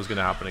I knew that was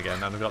gonna happen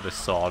again, and I've got this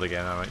sword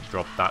again. I might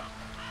drop that.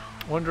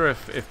 I wonder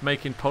if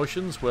making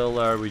potions will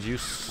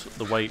reduce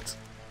the weight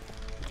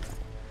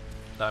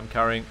that I'm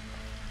carrying.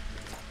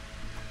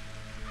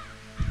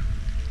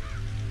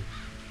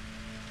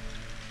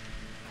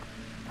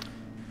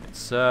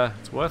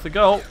 It's worth a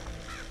go.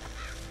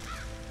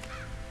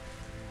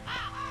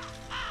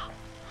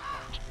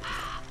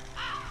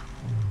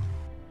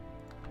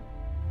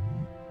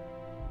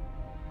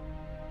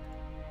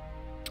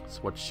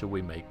 So what should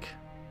we make?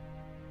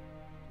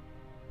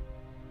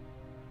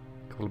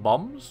 A couple of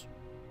bombs?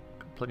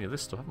 Got plenty of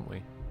this stuff, haven't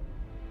we?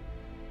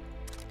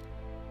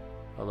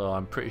 Although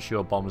I'm pretty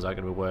sure bombs aren't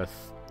going to be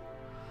worth...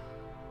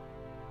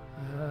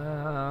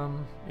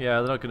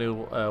 yeah, they're not going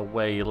to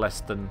weigh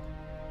less than...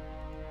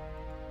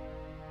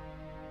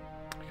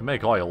 Can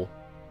make oil.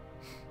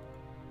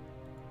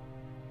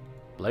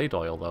 Blade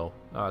oil, though.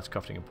 Ah, it's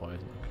crafting and poison.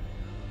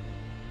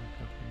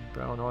 Okay.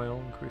 Brown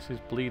oil increases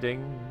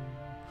bleeding.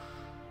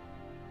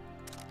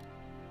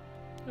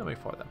 I'll make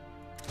 4 of them.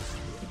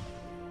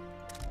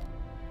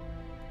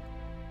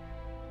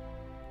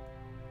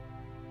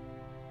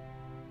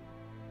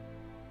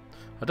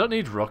 I don't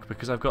need rock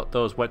because I've got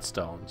those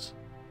whetstones.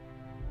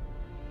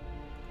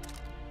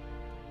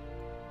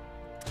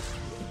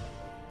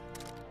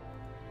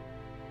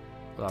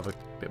 We'll have a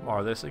bit more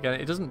of this. Again,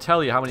 it doesn't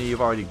tell you how many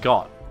you've already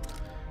got,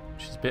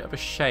 which is a bit of a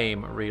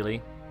shame,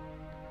 really.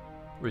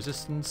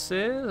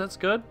 Resistances, that's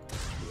good.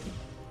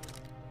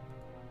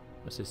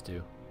 What's this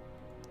do?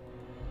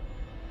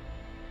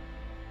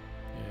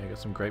 Yeah, got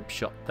some grape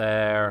shot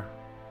there.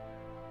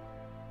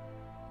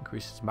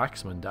 Increases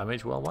maximum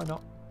damage. Well, why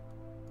not?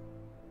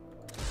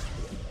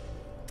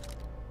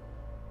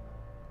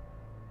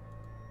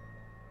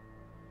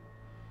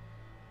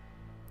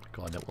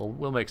 Go on, then.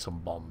 We'll make some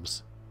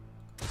bombs.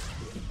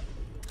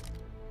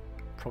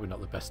 Probably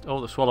not the best.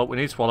 Oh, the swallow. We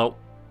need swallow.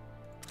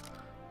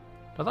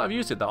 Not that I've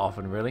used it that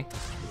often, really.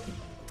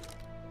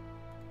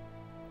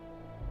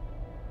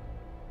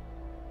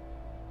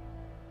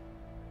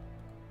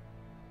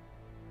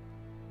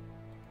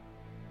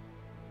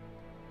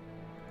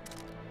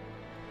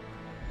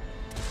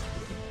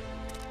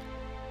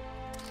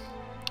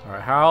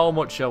 Alright, how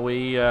much are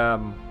we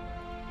over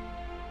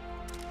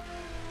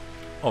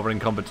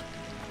encumbered?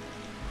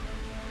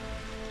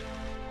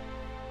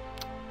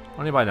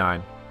 Only by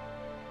 9.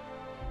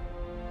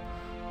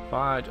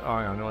 Fine. Oh,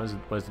 hang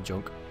on, where's the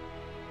junk?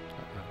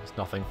 There's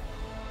nothing.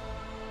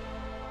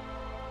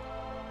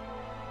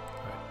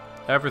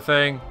 Right.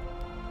 Everything.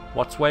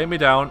 What's weighing me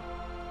down?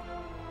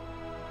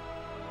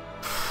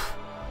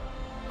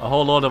 A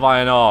whole load of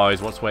iron ore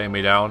is what's weighing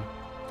me down.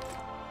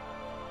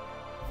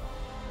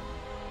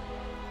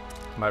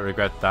 Might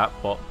regret that,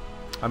 but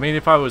I mean,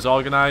 if I was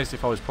organised,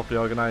 if I was properly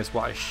organised,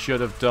 what I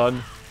should have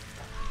done.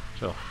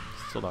 Oh,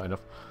 still not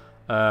enough.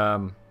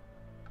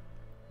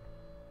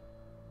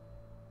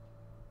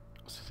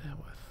 What's it there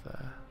with?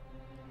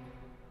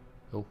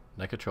 Oh,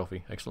 NECA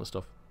trophy, excellent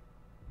stuff.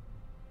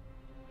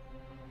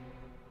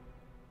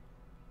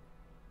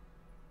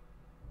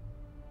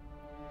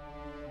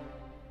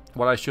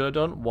 What I should have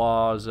done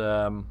was,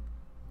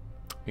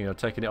 you know,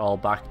 taking it all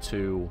back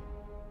to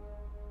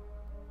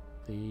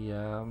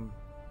the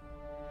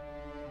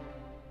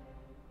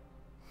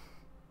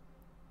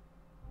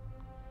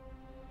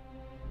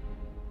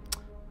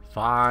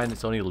fine,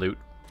 it's only loot.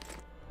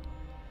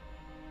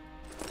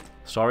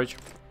 Storage.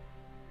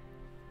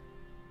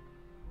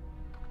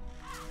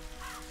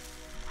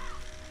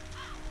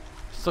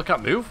 Still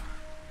can't move?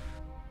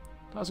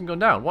 That hasn't gone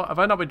down. What? Have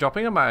I not been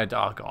dropping them? Oh,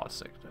 God's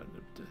sake.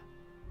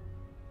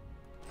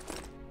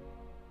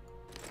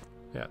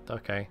 Yeah,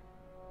 okay.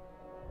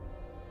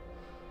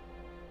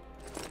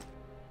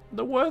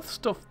 The worth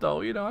stuff,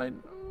 though, you know,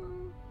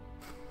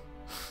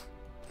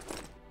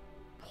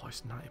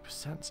 Poison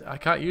 90%. I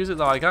can't use it,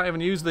 though. I can't even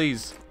use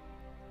these.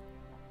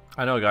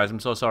 I know, guys.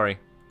 I'm so sorry.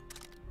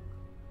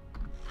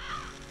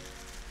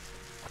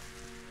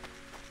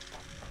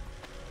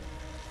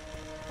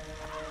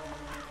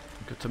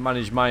 Got to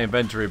manage my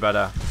inventory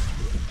better.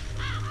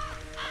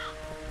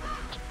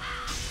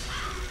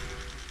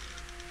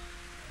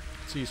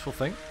 It's a useful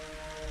thing.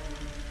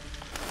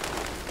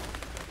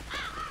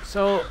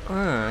 So,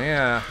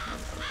 yeah.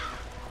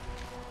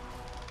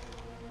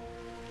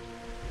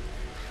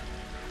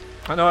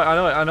 I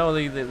know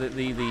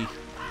the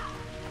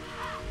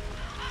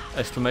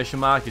exclamation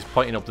mark is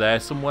pointing up there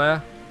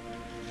somewhere.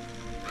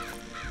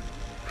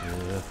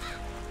 Yeah.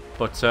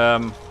 But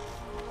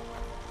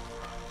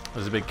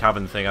there's a big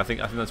cabin thing. I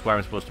think that's where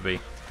I'm supposed to be.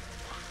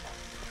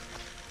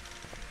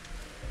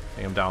 I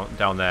think I'm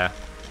down there.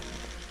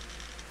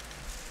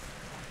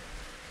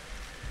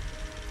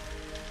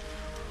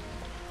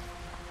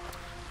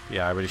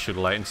 Yeah, I really should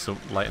have lightened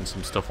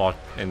some stuff on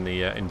in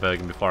the in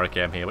Bergen before I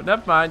came here, but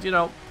never mind. You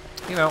know.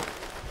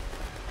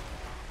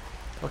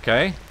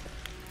 Okay.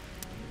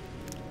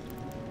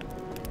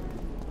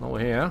 Over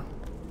here,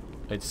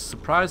 it's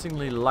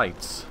surprisingly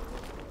light.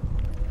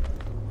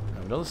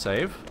 Another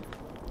save.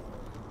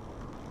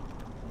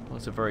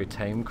 Those are very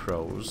tame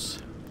crows.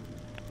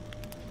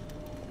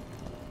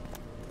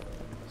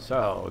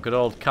 So, good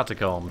old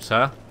catacombs,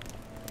 huh?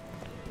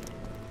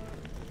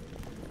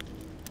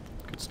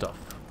 Good stuff.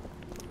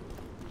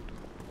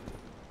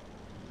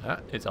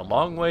 It's a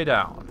long way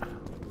down.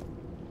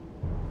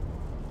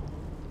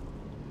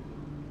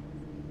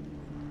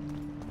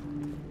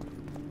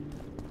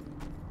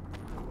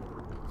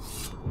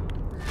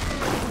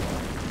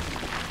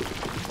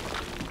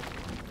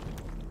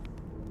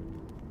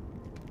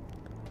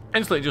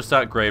 Instantly just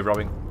start grave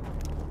robbing.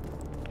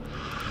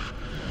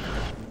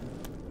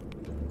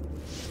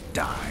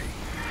 Die.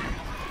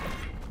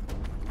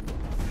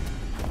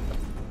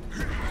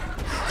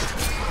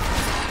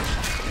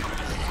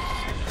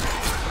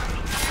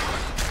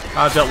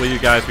 I've dealt with you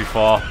guys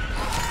before.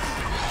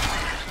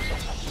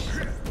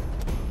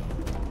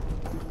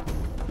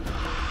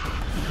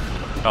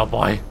 Oh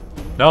boy.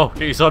 No,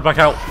 get your sword back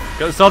out.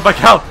 Get the sword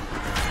back out.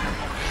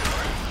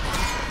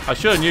 I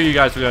should have knew you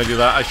guys were going to do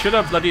that. I should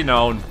have bloody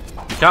known.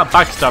 You can't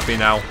backstab me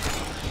now.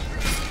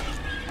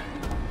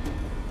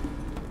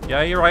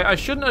 Yeah, you're right. I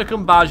shouldn't have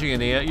come barging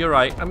in here. You're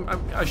right.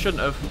 I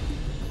shouldn't have.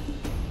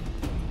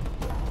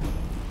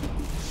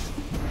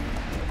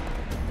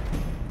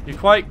 You're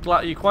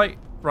quite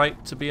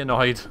right to be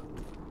annoyed.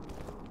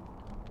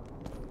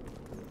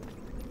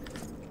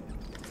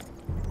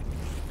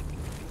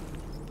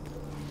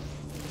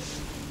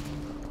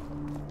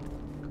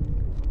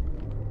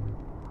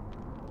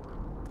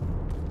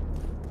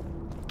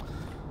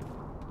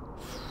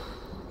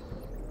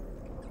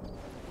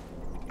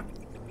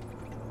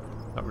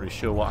 Not really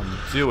sure what I'm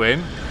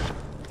doing.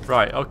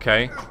 Right,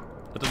 okay.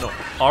 I don't know.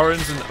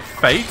 Orange and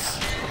Fate?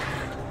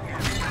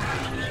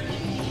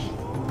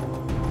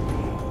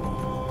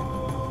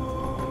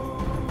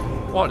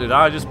 What did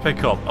I just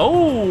pick up?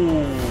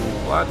 Oh,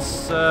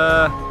 that's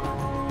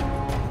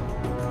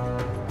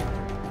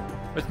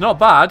It's not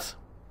bad.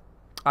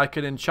 I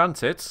can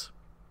enchant it.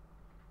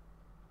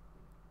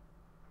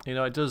 You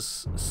know, it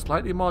does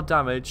slightly more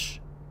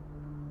damage.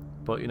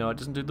 But, you know, it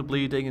doesn't do the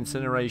bleeding,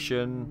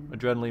 incineration,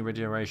 adrenaline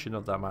regeneration.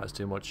 Not that matters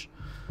too much.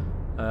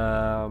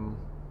 And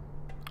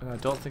I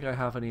don't think I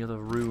have any other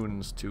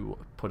runes to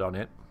put on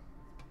it.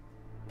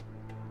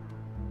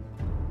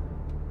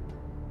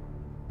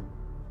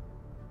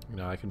 You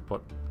know, I can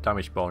put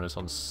damage bonus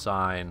on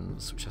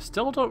signs, which I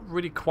still don't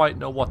really quite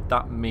know what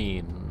that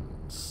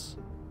means.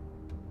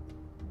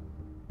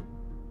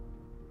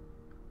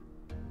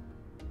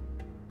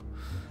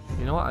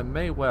 You know what, I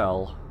may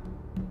well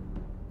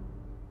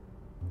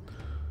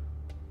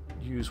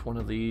use one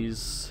of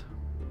these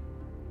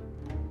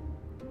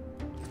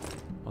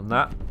on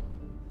that,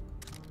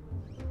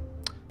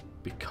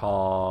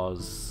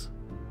 because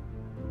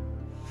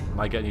I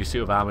might get a new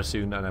suit of armor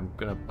soon, and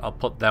I'll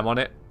put them on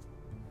it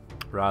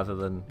rather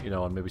than, you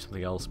know, on maybe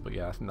something else. But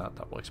yeah, I think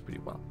that works pretty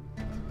well.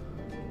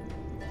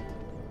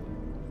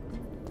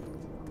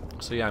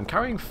 So yeah, I'm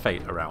carrying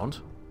Fate around.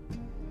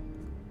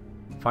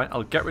 Fine,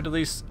 I'll get rid of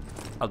these.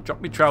 I'll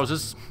drop my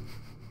trousers.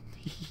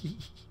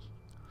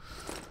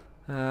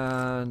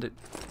 And it...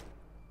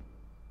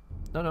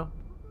 No.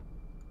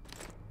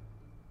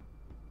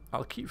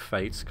 I'll keep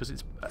Fate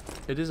because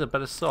it is a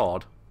better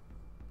sword.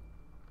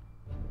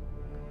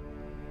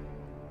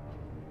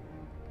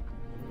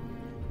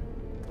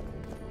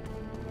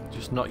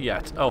 Just not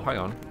yet. Oh, hang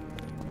on.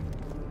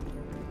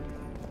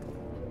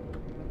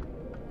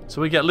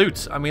 So we get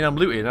loot. I mean, I'm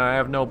looting and I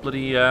have no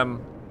bloody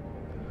Not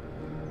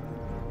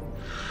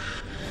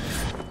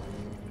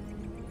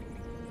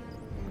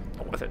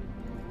with it.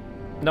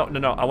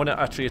 No. I want to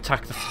actually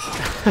attack the...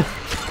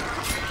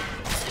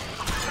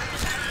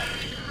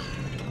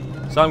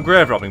 So I'm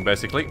grave robbing,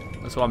 basically.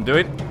 That's what I'm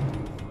doing.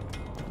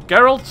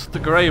 Geralt the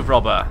grave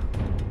robber.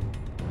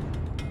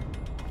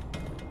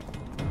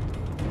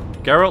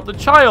 Geralt the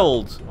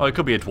child. Oh, it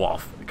could be a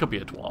dwarf. It could be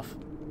a dwarf.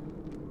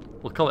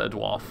 We'll call it a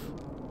dwarf.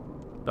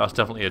 That's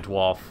definitely a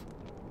dwarf.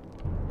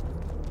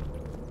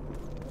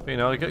 But, you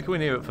know,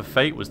 going here for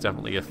Fate was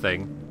definitely a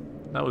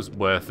thing. That was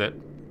worth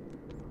it.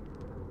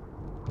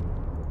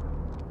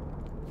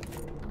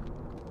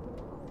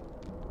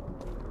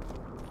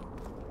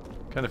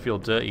 Kind of feel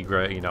dirty,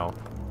 great, you know,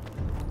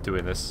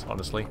 doing this,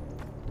 honestly.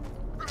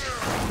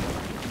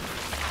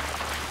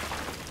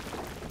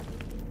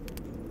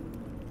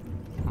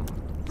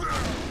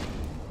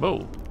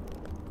 Whoa.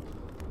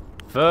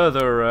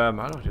 Further,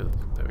 how do I do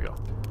that? There we go.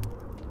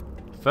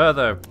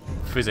 Further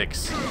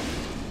physics.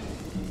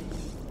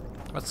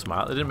 That's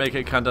smart. They didn't make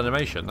it canned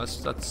animation.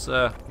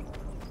 That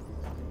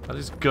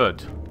is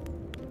good.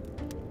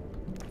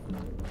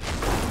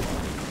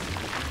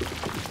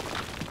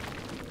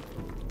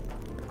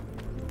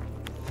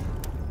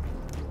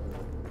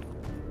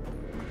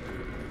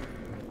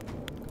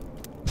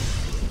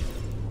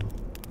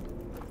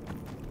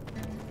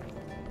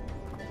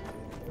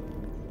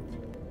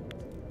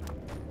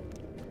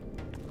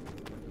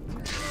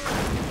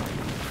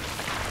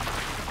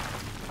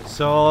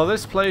 So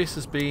this place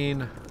has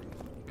been,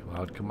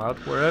 come out,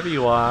 wherever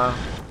you are,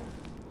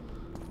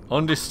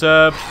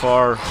 undisturbed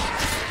for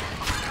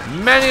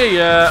many a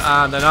year,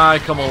 and then I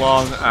come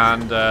along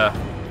and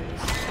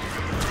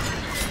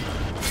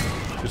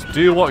just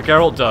do what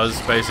Geralt does,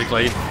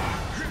 basically.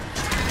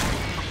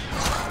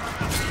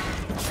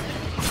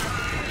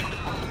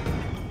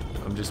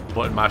 I'm just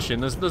button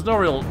mashing. There's no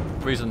real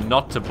reason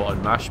not to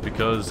button mash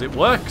because it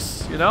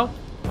works, you know?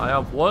 I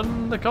have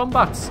won the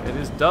combats. It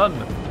is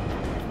done.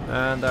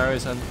 And there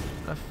is a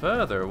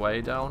further way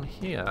down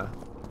here.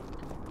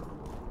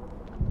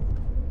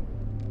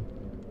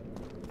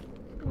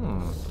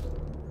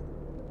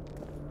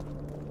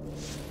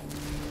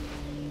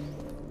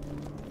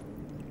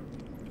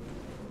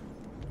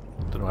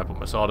 Don't know why I put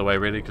my sword away,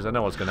 really, because I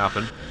know what's going to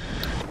happen.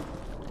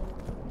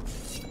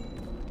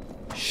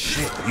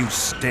 Shit, you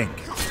stink.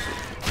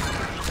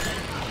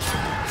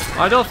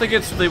 I don't think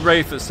it's the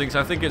wraith that stinks.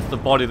 I think it's the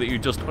body that you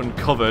just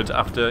uncovered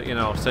after, you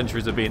know,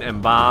 centuries of being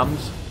embalmed.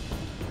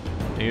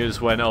 He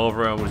just went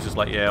over and was just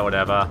like, yeah,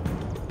 whatever.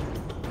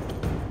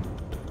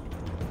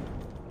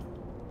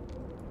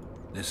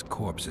 This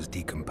corpse is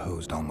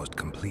decomposed almost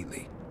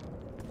completely.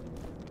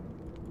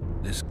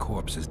 This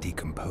corpse is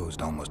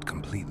decomposed almost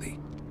completely.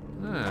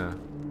 Yeah.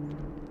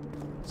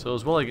 So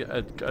as well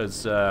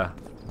as well,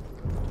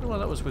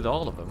 that was with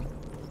all of them.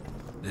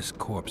 This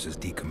corpse is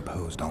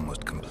decomposed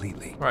almost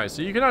completely. Right,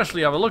 so you can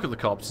actually have a look at the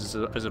corpses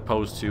as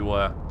opposed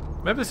to,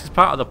 maybe this is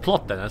part of the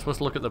plot then. I'm supposed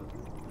to look at the...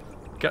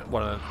 Get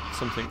one of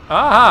something.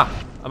 Aha!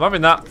 I'm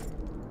having that.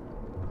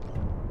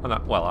 And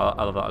that. Well,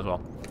 I love that as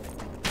well.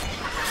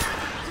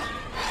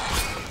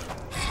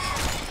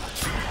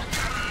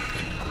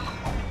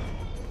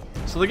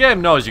 So the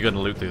game knows you're going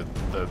to loot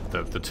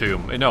the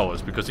tomb. It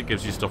knows because it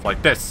gives you stuff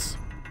like this.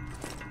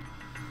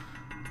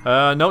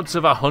 Notes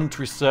of a hunt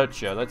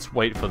researcher. Let's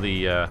wait for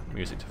the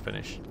music to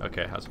finish.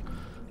 Okay, it has.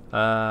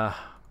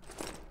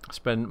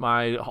 Spent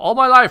all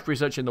my life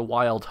researching the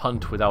Wild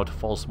Hunt. Without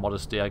false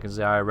modesty, I can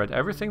say I read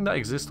everything that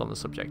exists on the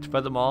subject.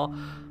 Furthermore,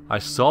 I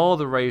saw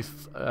the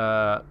wraith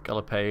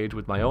gallopade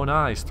with my own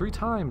eyes 3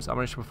 times. I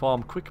managed to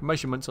perform quick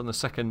measurements on the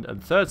second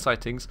and third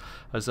sightings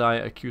as I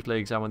acutely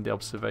examined the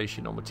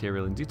observational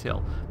material in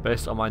detail.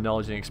 Based on my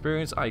knowledge and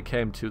experience, I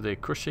came to the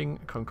crushing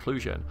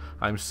conclusion.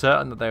 I'm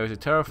certain that there is a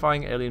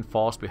terrifying alien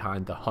force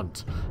behind the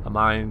hunt. A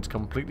mind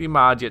completely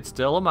mad, yet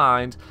still a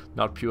mind,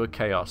 not pure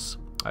chaos.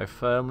 I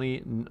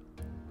firmly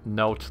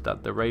note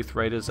that the Wraith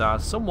Raiders are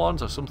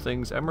someone's or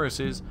something's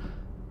emissaries.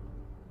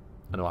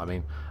 I know what I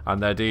mean.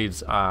 And their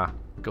deeds are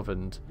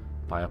governed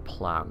by a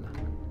plan.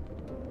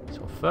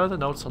 So further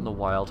notes on the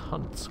Wild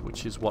Hunt,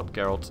 which is what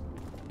Geralt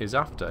is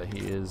after. He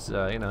is,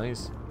 you know,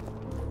 he's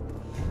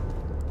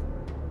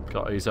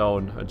got his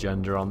own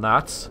agenda on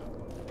that.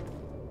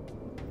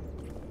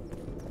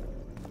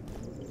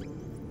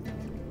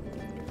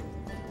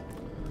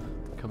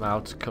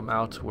 Come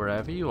out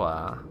wherever you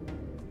are.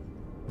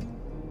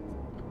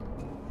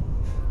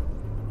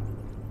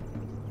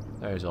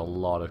 There's a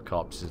lot of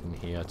corpses in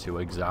here to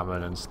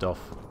examine and stuff.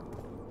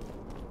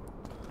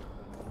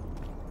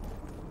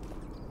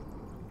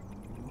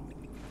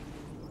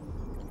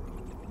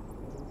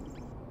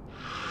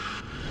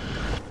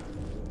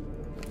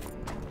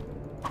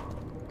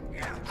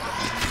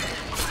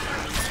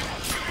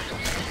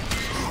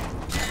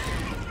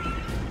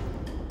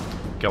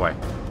 Go away.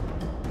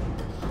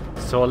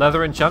 So a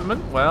leather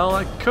enchantment? Well,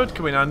 that could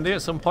come in handy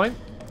at some point.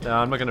 No,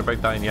 I'm not going to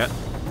break that in yet.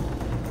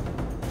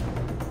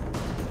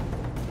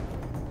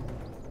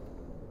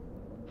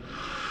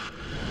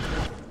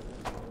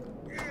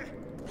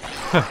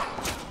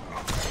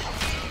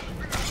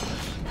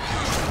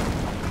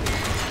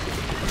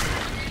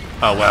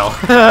 Oh well.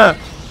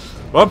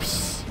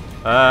 Whoops.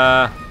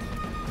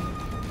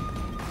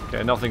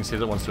 Okay, nothing's here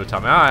that wants to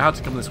attack me. I had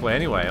to come this way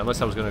anyway,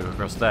 unless I was going to go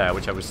across there,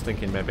 which I was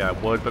thinking maybe I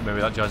would, but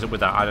maybe that joins up with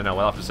that. I don't know,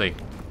 we'll have to see.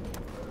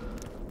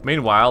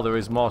 Meanwhile, there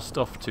is more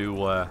stuff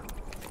to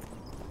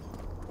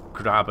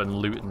grab and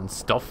loot and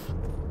stuff.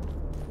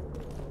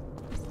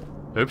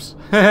 Oops.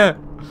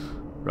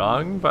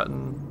 Wrong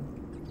button.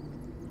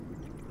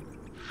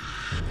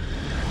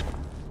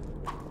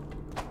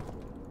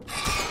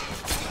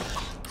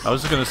 I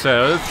was just going to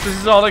say, this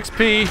is all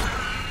XP,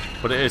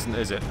 but it isn't,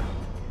 is it?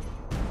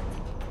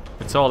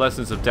 It's all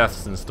essence of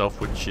deaths and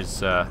stuff, which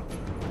is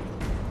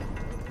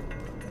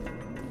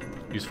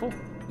useful.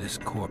 This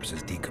corpse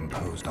is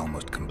decomposed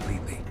almost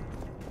completely.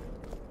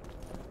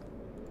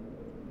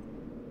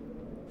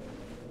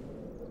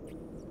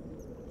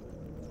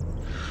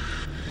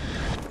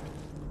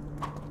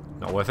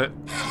 Not worth it.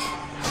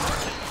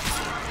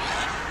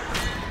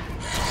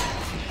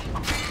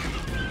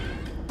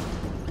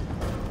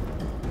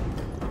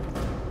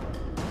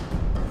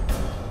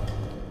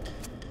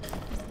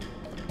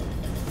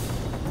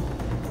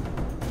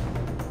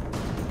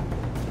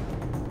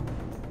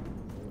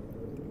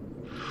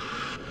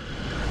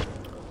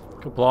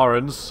 Couple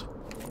Orens.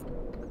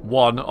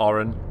 One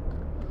Oren.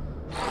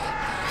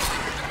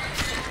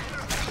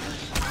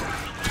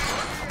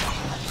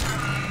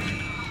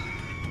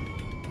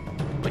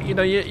 But you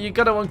know, you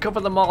gotta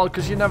uncover them all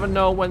because you never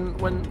know when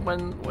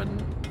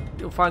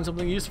you'll find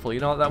something useful.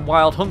 You know, that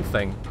Wild Hunt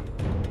thing.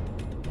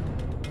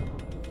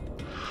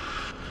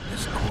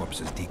 This corpse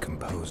is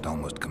decomposed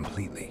almost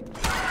completely.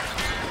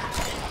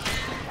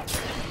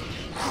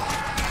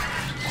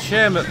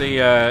 Shame that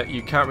the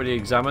you can't really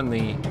examine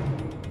the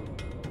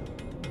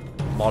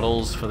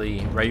models for the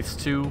wraiths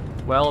too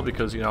well,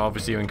 because, you know,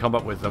 obviously you're in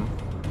combat with them.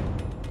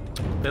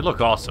 They look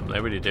awesome, they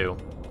really do.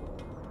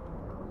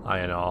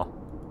 I know.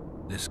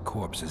 This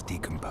corpse is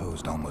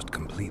decomposed almost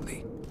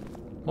completely.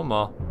 One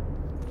more.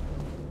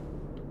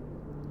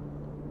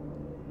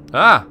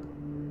 Ah!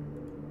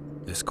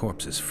 This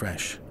corpse is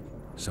fresh.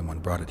 Someone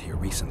brought it here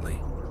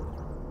recently.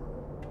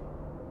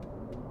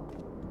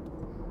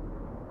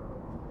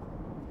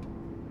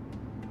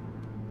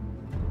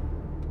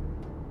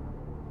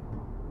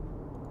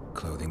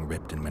 Clothing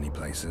ripped in many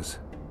places.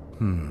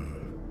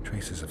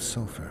 Traces of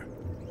sulfur.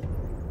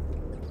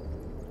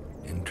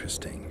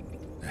 Interesting.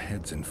 The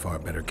head's in far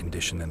better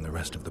condition than the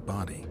rest of the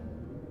body.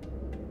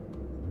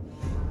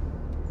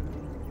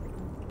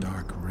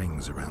 Dark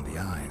rings around the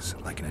eyes,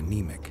 like an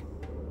anemic.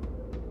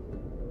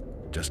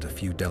 Just a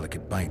few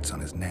delicate bites on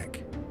his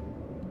neck.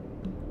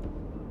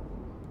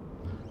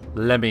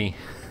 Let me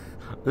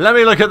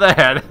look at the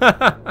head.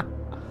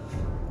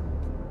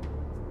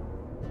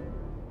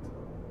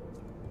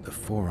 The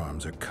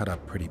forearms are cut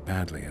up pretty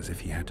badly, as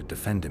if he had to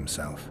defend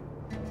himself.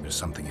 There's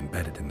something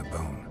embedded in the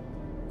bone.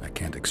 I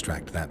can't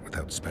extract that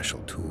without special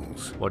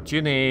tools. What do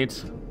you need?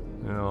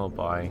 Oh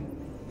boy.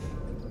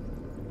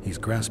 He's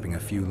grasping a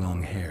few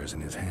long hairs in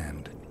his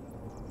hand.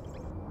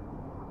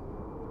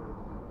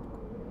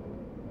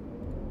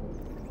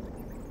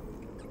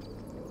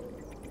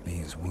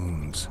 These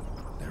wounds,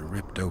 they're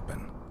ripped open.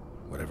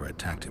 Whatever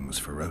attacked him was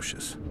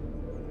ferocious.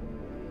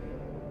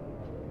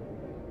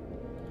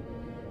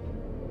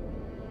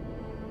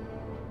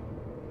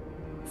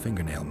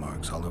 Fingernail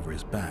marks all over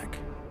his back.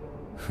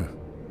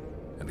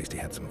 At least he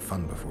had some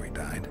fun before he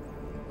died.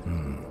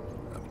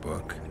 A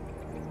book.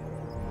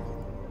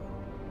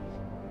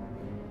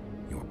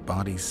 Your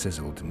body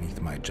sizzled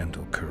beneath my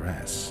gentle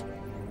caress.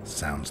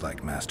 Sounds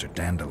like Master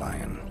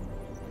Dandelion.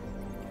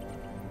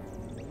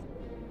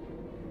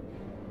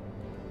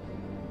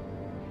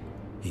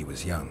 He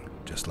was young,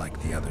 just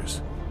like the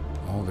others.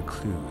 All the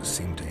clues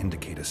seemed to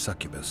indicate a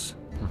succubus.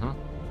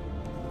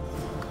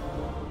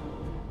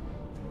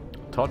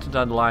 Talk to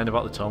Dandelion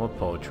about the Tome of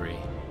Poetry.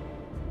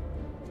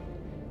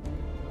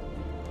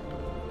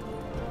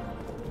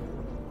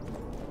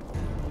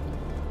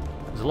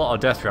 There's a lot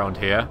of death around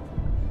here.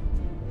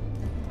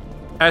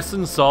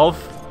 Essence of...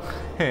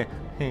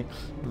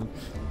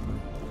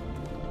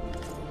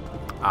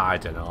 I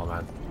don't know,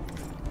 man.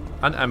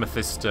 And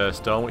amethyst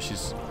stone, which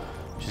is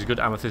good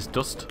amethyst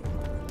dust.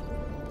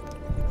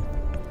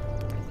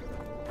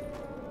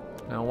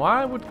 Now,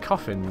 why would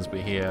coffins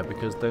be here?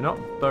 Because they're not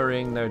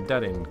burying their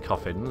dead in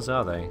coffins,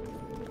 are they?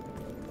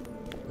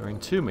 They're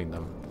entombing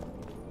them.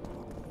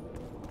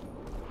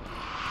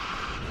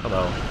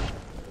 Hello.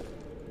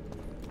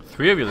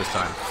 3 of you this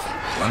time.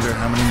 Wonder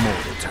how many more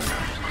will turn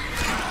out.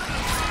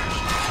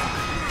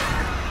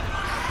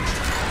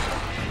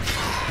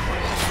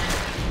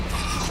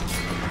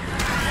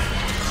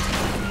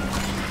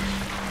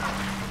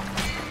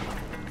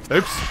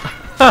 Oops.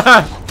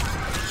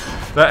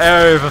 That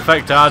area of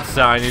effect art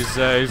design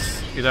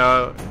is, you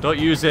know, don't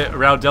use it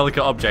around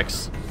delicate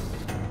objects.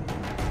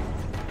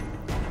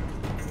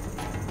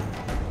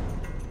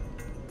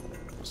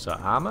 So,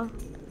 armor?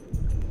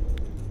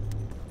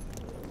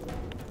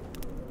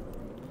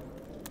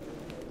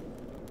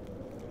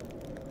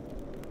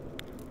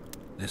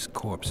 This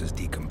corpse is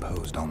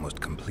decomposed almost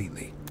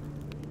completely.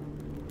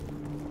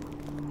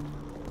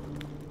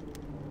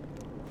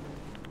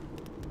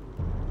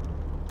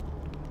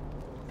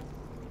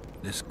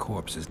 This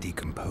corpse is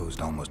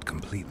decomposed almost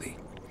completely.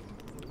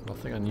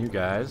 Nothing on you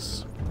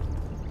guys.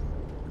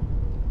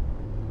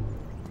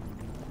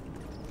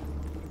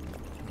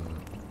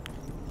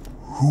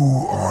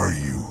 Who are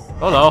you?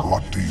 Hello.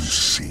 What do you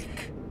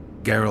seek?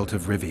 Geralt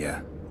of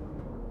Rivia.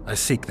 I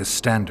seek the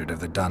standard of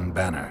the Dun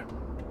Banner.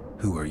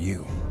 Who are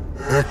you?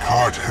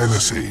 Eckhart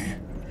Hennessy,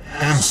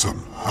 ensign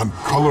and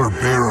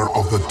color-bearer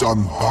of the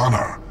Dun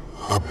Banner,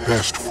 the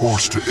best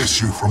force to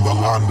issue from the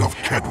land of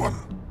Kedwin.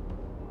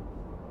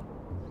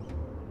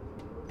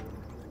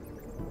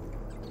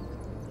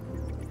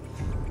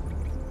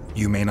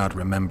 You may not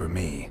remember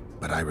me,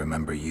 but I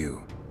remember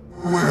you.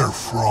 Where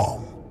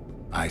from?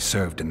 I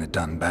served in the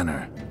Dun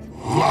Banner.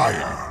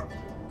 Liar!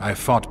 I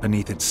fought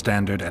beneath its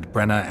standard at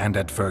Brenna and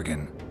at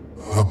Vergen.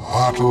 The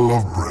Battle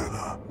of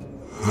Brenna.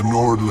 The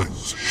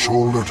Nordlings,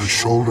 shoulder to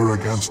shoulder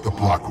against the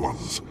Black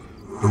Ones.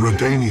 The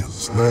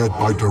Redanians, led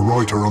by De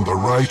Ruyter on the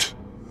right.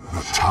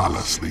 The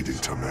Talus leading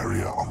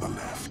Temeria on the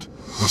left.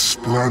 A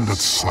splendid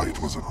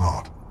sight, was it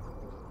not?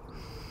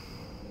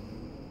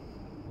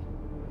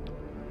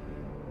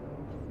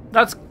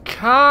 That's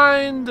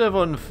kind of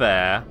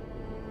unfair.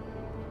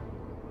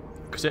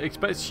 Because it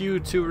expects you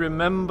to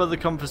remember the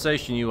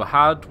conversation you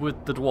had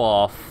with the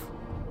dwarf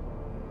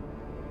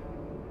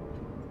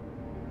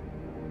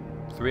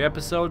 3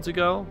 episodes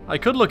ago. I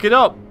could look it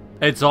up.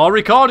 It's all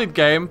recorded,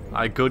 game.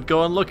 I could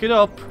go and look it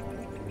up.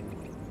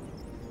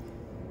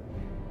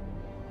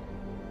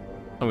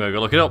 I'm gonna go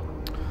look it up.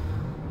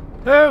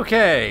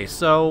 Okay,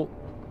 so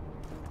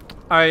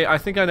I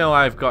think I know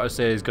I've got to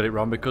say he's got it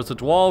wrong because the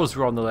dwarves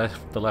were on the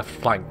left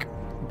flank.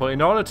 But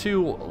in order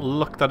to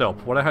look that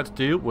up, what I had to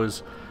do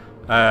was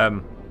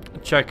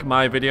check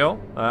my video.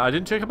 I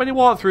didn't check up any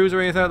walkthroughs or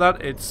anything like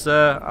that. It's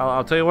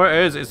I'll tell you where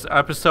it is. It's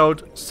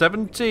episode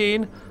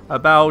 17,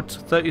 about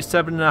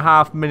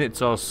 37.5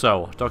 minutes or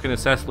so. Talking to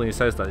Cecily, he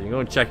says that you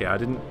go and check it. I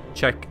didn't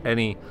check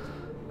any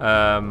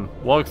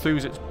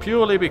walkthroughs. It's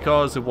purely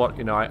because of what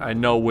I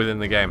know within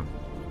the game.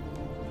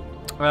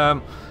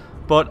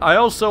 But I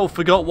also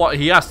forgot what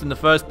he asked in the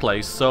first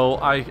place, so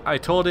I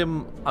told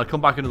him I'll come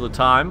back another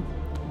time.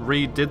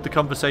 Redid the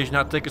conversation. I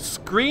had to take a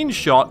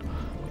screenshot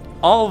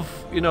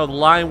of the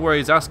line where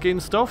he's asking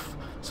stuff,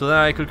 so then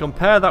I could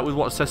compare that with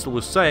what Cecil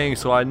was saying,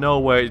 so I know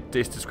where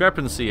this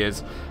discrepancy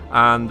is,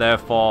 and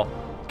therefore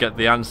get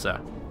the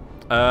answer.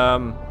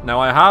 Now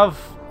I have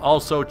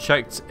also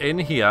checked in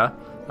here.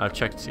 I've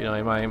checked,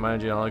 in my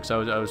genealogics.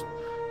 I was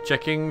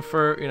checking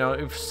for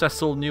if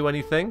Cecil knew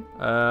anything.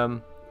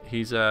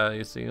 He's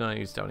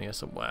down here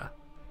somewhere.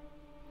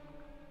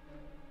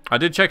 I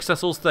did check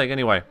Cecil's thing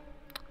anyway,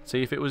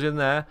 see if it was in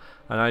there,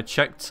 and I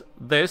checked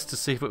this to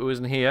see if it was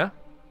in here,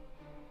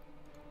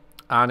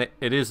 and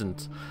it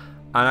isn't.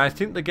 And I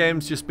think the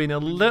game's just been a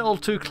little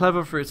too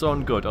clever for its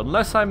own good,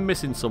 unless I'm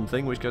missing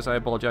something, which case I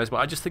apologise. But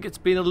I just think it's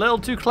been a little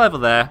too clever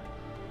there,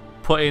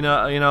 putting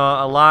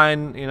a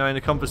line in a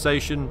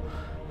conversation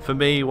for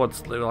me.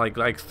 What's like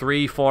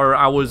 3-4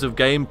 hours of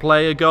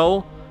gameplay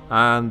ago,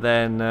 and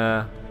then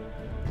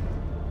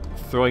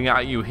throwing it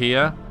at you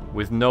here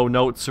with no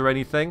notes or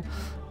anything.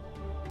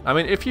 I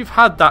mean, if you've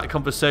had that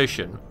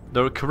conversation,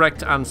 the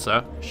correct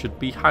answer should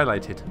be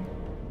highlighted.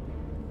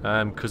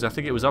 Because I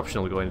think it was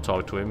optional going to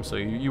talk to him, so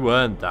you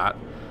earned that.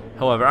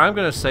 However, I'm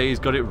going to say he's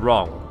got it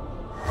wrong.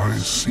 I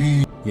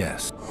see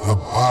Yes. the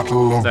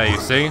battle of There you Brenna.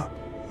 see.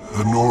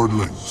 The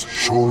Nordlings,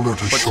 shoulder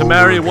to But shoulder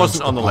Temeria against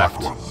wasn't on the Black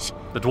left. Ones.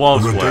 The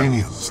dwarves The were.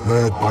 Redanians,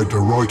 led by De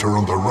Ruyter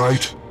on the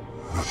right,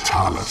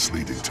 Natalis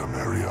leading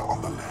Temeria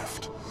on the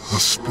left. A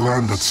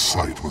splendid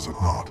sight, was it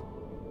not?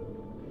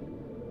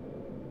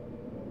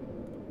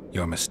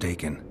 You're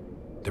mistaken.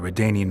 The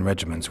Redanian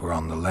regiments were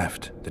on the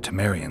left. The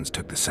Temerians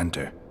took the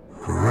center.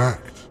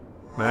 Correct.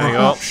 There you go.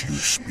 Perhaps you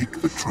speak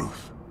the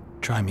truth.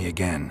 Try me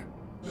again.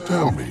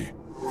 Tell me,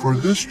 for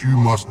this you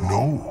must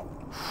know.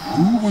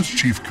 Who was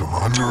chief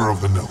commander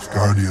of the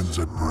Nilfgaardians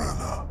at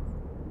Brenna?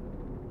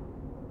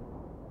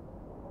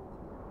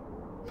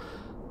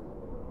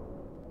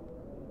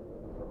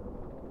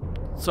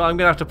 So I'm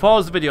gonna have to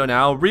pause the video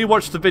now,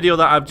 rewatch the video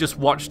that I've just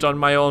watched on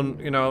my own,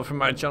 you know, from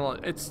my channel.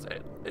 It.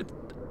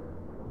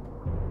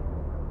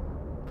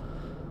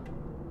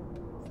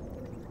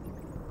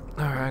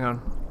 Oh, hang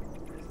on.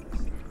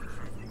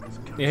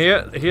 You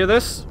hear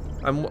this?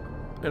 You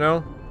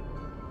know.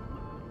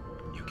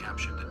 You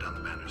captured the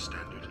Dun Banner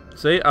standard.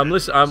 See, I'm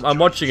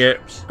watching it,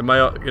 and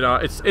you know,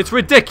 it's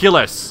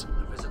ridiculous.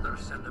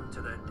 Visitors send them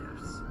to their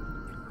deaths.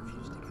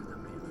 Refuse to give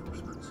them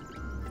reinforcements.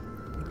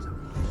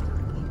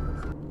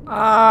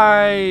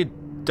 I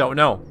don't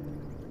know.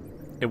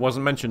 It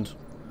wasn't mentioned.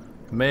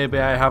 Maybe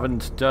I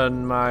haven't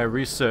done my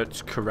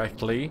research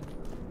correctly.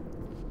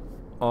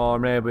 Or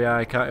maybe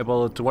I can't be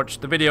bothered to watch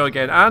the video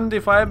again. And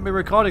if I haven't been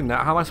recording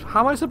that, how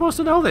am I supposed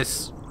to know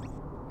this?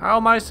 How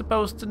am I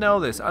supposed to know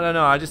this? I don't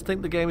know. I just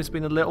think the game has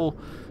been a little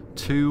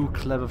too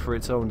clever for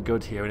its own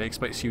good here, and it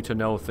expects you to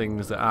know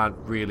things that aren't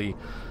really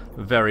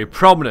very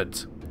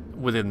prominent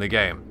within the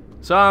game.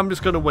 So I'm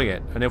just going to wing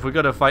it. And if we're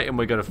going to fight him,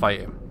 we're going to fight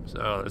him.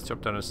 So let's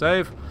drop down and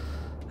save.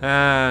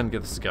 And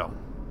give this a go.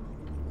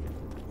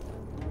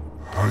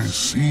 I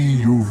see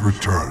you've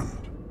returned.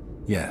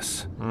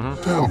 Yes.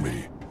 Tell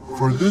me,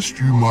 for this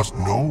you must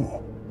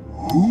know.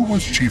 Who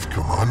was chief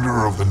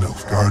commander of the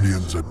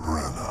Nilfgaardians at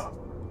Brenna?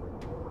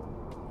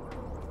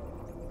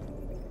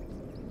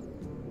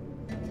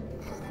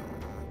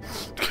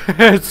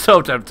 It's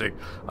so tempting.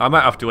 I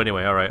might have to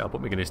anyway. Alright, I'll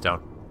put my guineas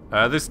down.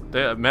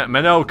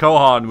 Menno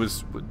Cohan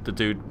was the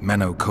dude.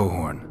 Menno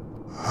Cohorn.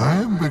 I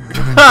am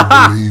beginning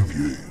to believe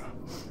you.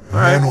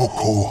 Menno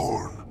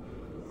Cohorn,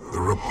 the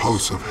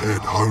repulsive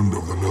head hound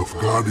of the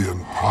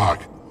Nilfgaardian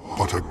pack,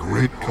 but a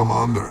great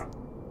commander.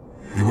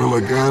 He will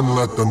again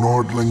let the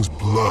Nordlings'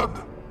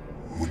 blood.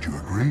 Would you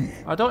agree?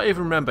 I don't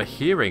even remember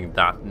hearing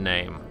that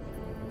name.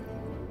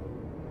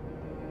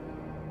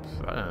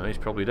 I don't know, he's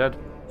probably dead.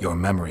 Your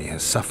memory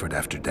has suffered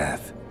after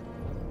death.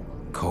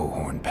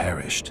 Cohorn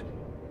perished.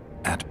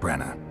 At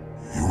Brenna.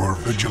 You are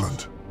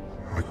vigilant.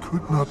 I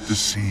could not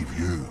deceive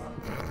you.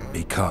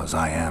 Because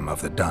I am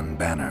of the Dun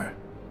Banner.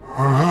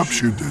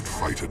 Perhaps you did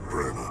fight at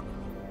Brenna.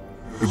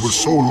 It was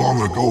so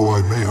long ago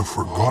I may have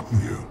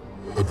forgotten you.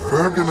 But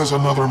Vergen is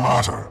another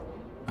matter.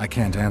 I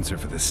can't answer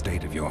for the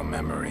state of your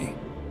memory.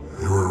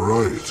 You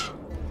are right.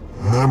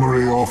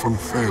 Memory often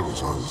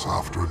fails us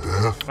after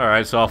death.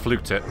 Alright, so I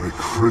fluked it. I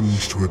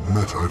cringe to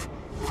admit I've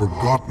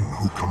forgotten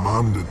who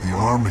commanded the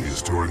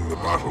armies during the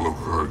Battle of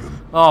Vergen.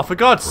 Oh, for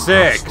God's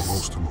Perhaps sakes! the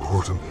most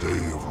important day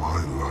of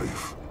my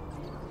life.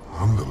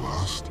 And the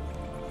last.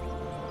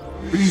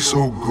 Be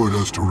so good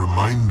as to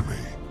remind me.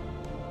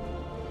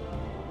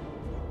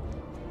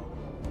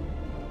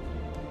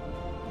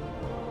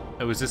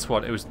 It was this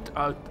one. It was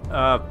because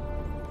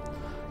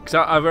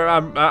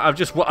I've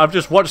just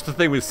watched the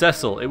thing with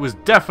Cecil. It was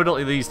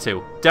definitely these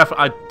two.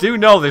 I do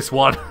know this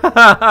one.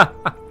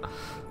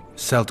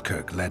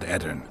 Seltkirk led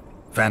Eddern.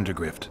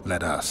 Vandergrift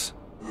led us.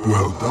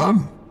 Well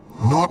done.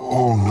 Not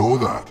all know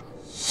that.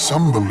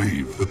 Some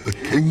believe that the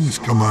kings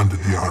commanded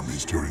the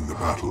armies during the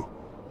battle,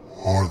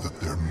 or that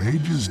their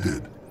mages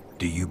did.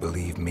 Do you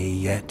believe me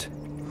yet?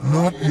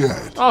 Not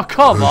yet. Oh,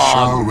 come but I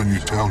shall on! when you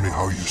tell me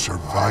how you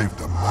survived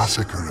the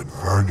massacre at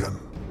Vergen.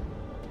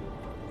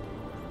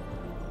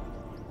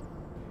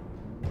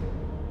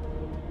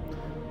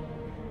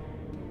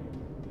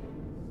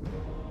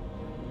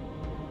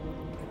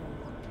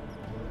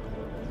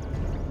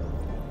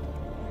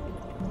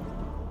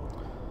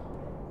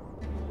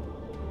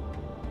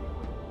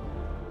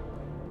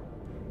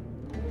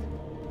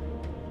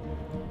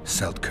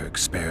 Seltkirk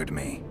spared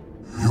me.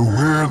 You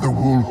wear the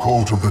wool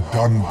coat of the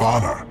Dun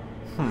Banner.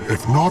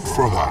 If not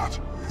for that,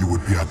 you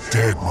would be a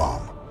dead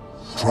man.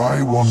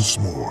 Try once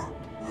more.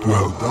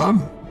 Well done.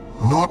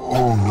 Not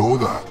all know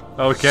that.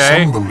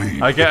 Okay, Some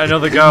believe I get that the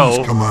another kings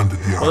go. commanded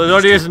the Well, there armies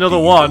already is another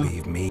one.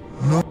 Believe me?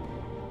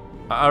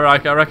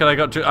 Alright, I reckon I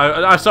got to.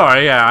 I'm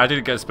sorry, yeah, I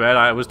didn't get spared.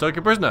 I was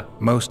taken prisoner.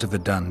 Most of the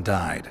Dun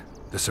died.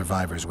 The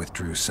survivors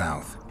withdrew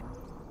south.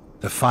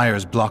 The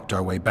fires blocked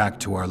our way back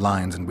to our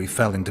lines and we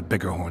fell into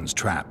Biggerhorn's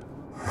trap.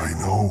 I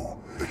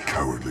know, the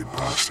cowardly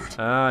bastard.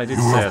 I did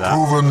You say have that.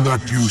 proven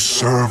that you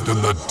served in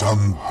the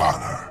Dun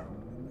Banner.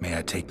 May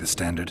I take the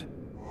standard?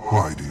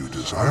 Why do you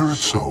desire it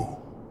so?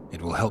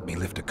 It will help me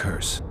lift a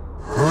curse.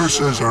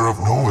 Curses are of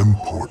no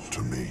import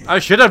to me. I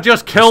should have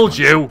just killed This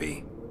one should you.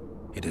 be.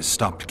 It has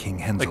stopped King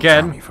Hensel's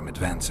Again. army from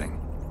advancing.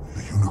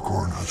 The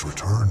unicorn has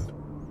returned.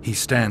 He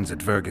stands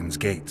at Vergen's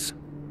gates.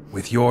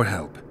 With your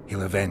help,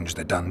 he'll avenge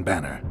the Dun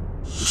Banner.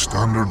 The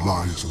standard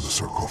lies in the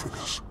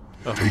sarcophagus.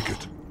 Take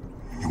it.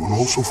 You will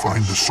also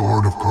find the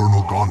sword of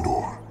Colonel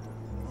Gondor.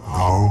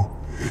 Now,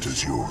 it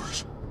is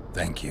yours.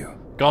 Thank you.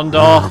 Where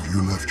Gondor. have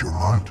you left your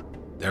mount?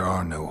 There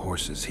are no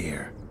horses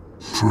here.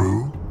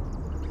 True.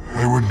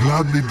 I would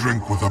gladly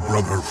drink with a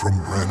brother from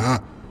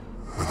Brenna,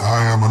 but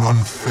I am an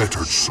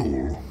unfettered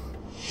soul.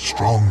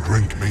 Strong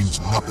drink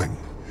means nothing,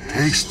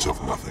 tastes of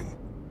nothing.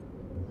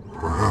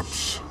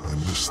 Perhaps I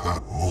miss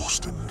that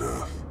most in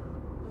death.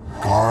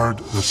 Guard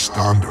the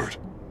standard.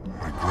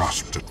 I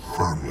grasped it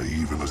firmly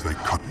even as they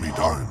cut me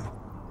down.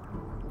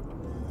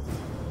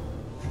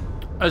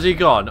 Has he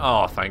gone?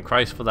 Oh, thank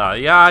Christ for that.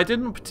 Yeah, I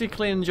didn't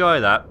particularly enjoy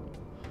that.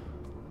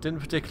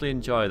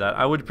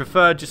 I would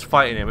prefer just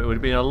fighting him. It would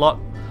have been a lot...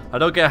 I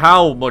don't get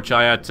how much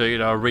I had to, you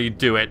know,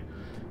 redo it.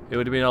 It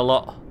would have been a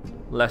lot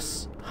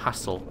less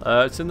hassle.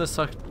 It's in the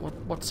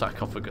what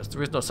sarcophagus?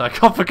 There is no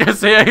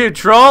sarcophagus here, you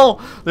troll!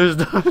 There's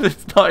no,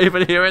 it's not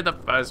even here in the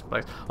first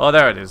place. Oh,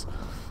 there it is.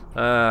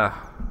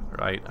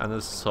 Right, and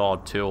there's a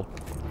sword too.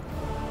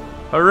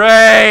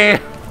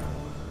 Hooray!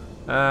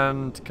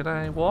 And can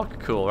I walk?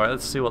 Cool, right,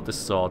 let's see what this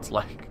sword's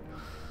like.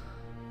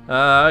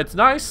 It's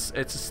nice.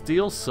 It's a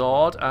steel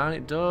sword, and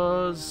it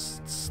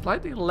does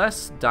slightly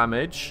less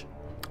damage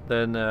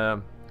than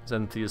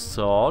Xanthia's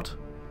sword.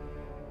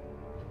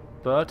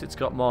 But it's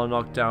got more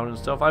knockdown and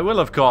stuff. I will,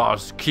 of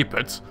course, keep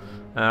it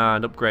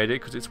and upgrade it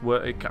because it's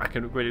I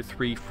can upgrade it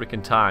 3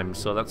 freaking times,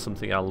 so that's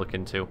something I'll look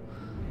into.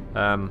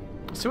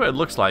 See what it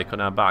looks like on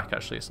our back.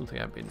 Actually, it's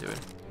something I've been doing.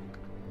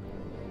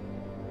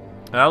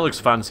 That looks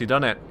fancy,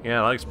 doesn't it?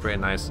 Yeah, that looks pretty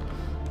nice.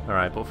 All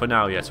right, but for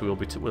now, yes, we'll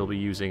be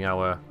using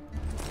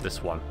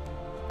this one,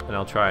 and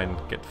I'll try and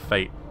get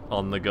Fate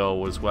on the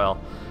go as well.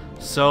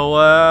 So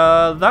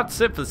that's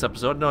it for this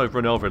episode. No, I've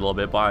run over it a little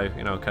bit, but I,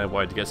 kind of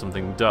wanted to get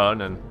something done,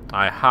 and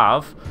I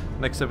have.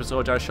 Next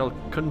episode, I shall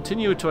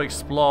continue to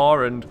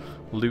explore and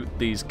loot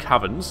these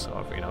caverns.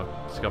 Or,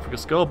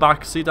 sarcophagus. Go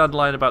back, see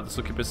Dandelion about the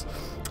succubus,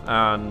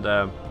 and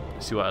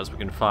see what else we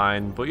can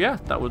find. But yeah,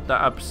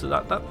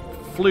 that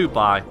flew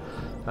by.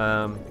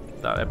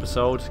 That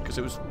episode, because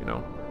it was, it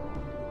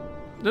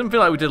didn't feel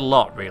like we did a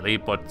lot really,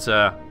 but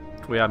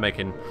we are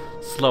making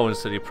slow and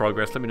steady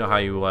progress. Let me know how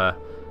you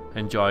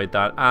enjoyed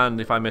that,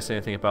 and if I missed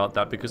anything about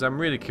that, because I'm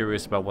really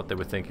curious about what they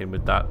were thinking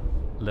with that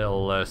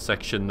little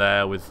section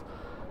there with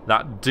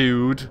that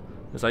dude.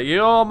 It's like,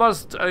 you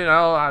must,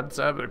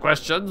 answer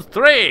questions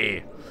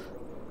 3.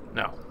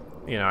 No,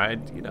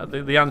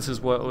 the answers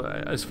were,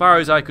 as far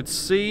as I could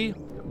see,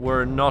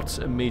 were not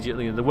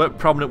immediately, they weren't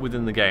prominent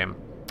within the game.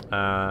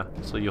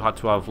 So you had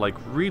to have like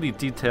really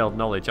detailed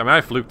knowledge. I mean,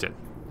 I fluked it.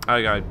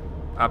 I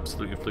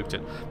absolutely fluked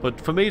it. But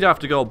for me to have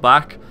to go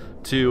back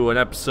to an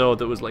episode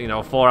that was like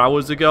 4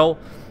 hours ago,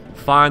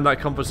 find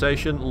that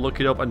conversation, look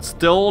it up, and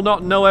still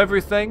not know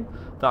everything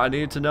that I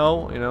needed to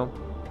know,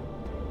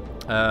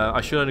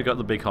 I should have got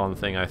the Bighorn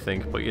thing, I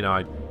think. But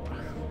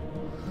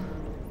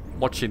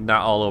watching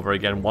that all over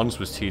again once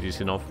was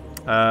tedious enough.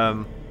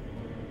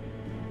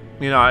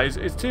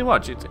 It's too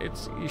much.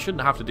 It's you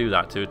shouldn't have to do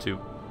that to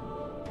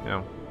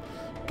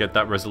get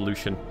that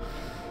resolution,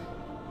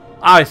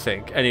 I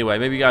think. Anyway,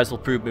 maybe you guys will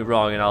prove me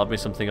wrong and I'll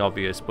miss something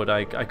obvious, but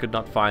I could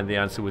not find the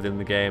answer within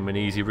the game in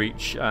easy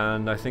reach,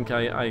 and I think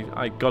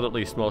I got at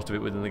least most of it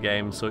within the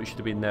game, so it should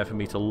have been there for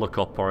me to look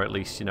up or at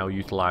least,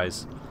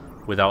 utilize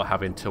without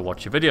having to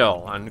watch a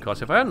video. And of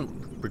course, if I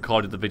hadn't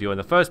recorded the video in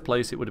the first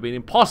place, it would have been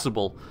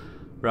impossible,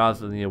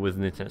 rather than with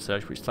an internet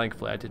search, which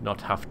thankfully I did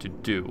not have to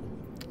do.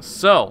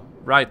 So,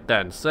 right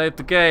then, save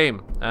the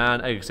game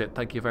and exit.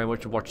 Thank you very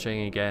much for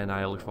watching again.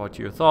 I look forward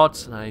to your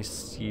thoughts, and I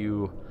see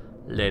you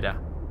later.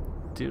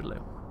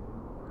 Toodaloo.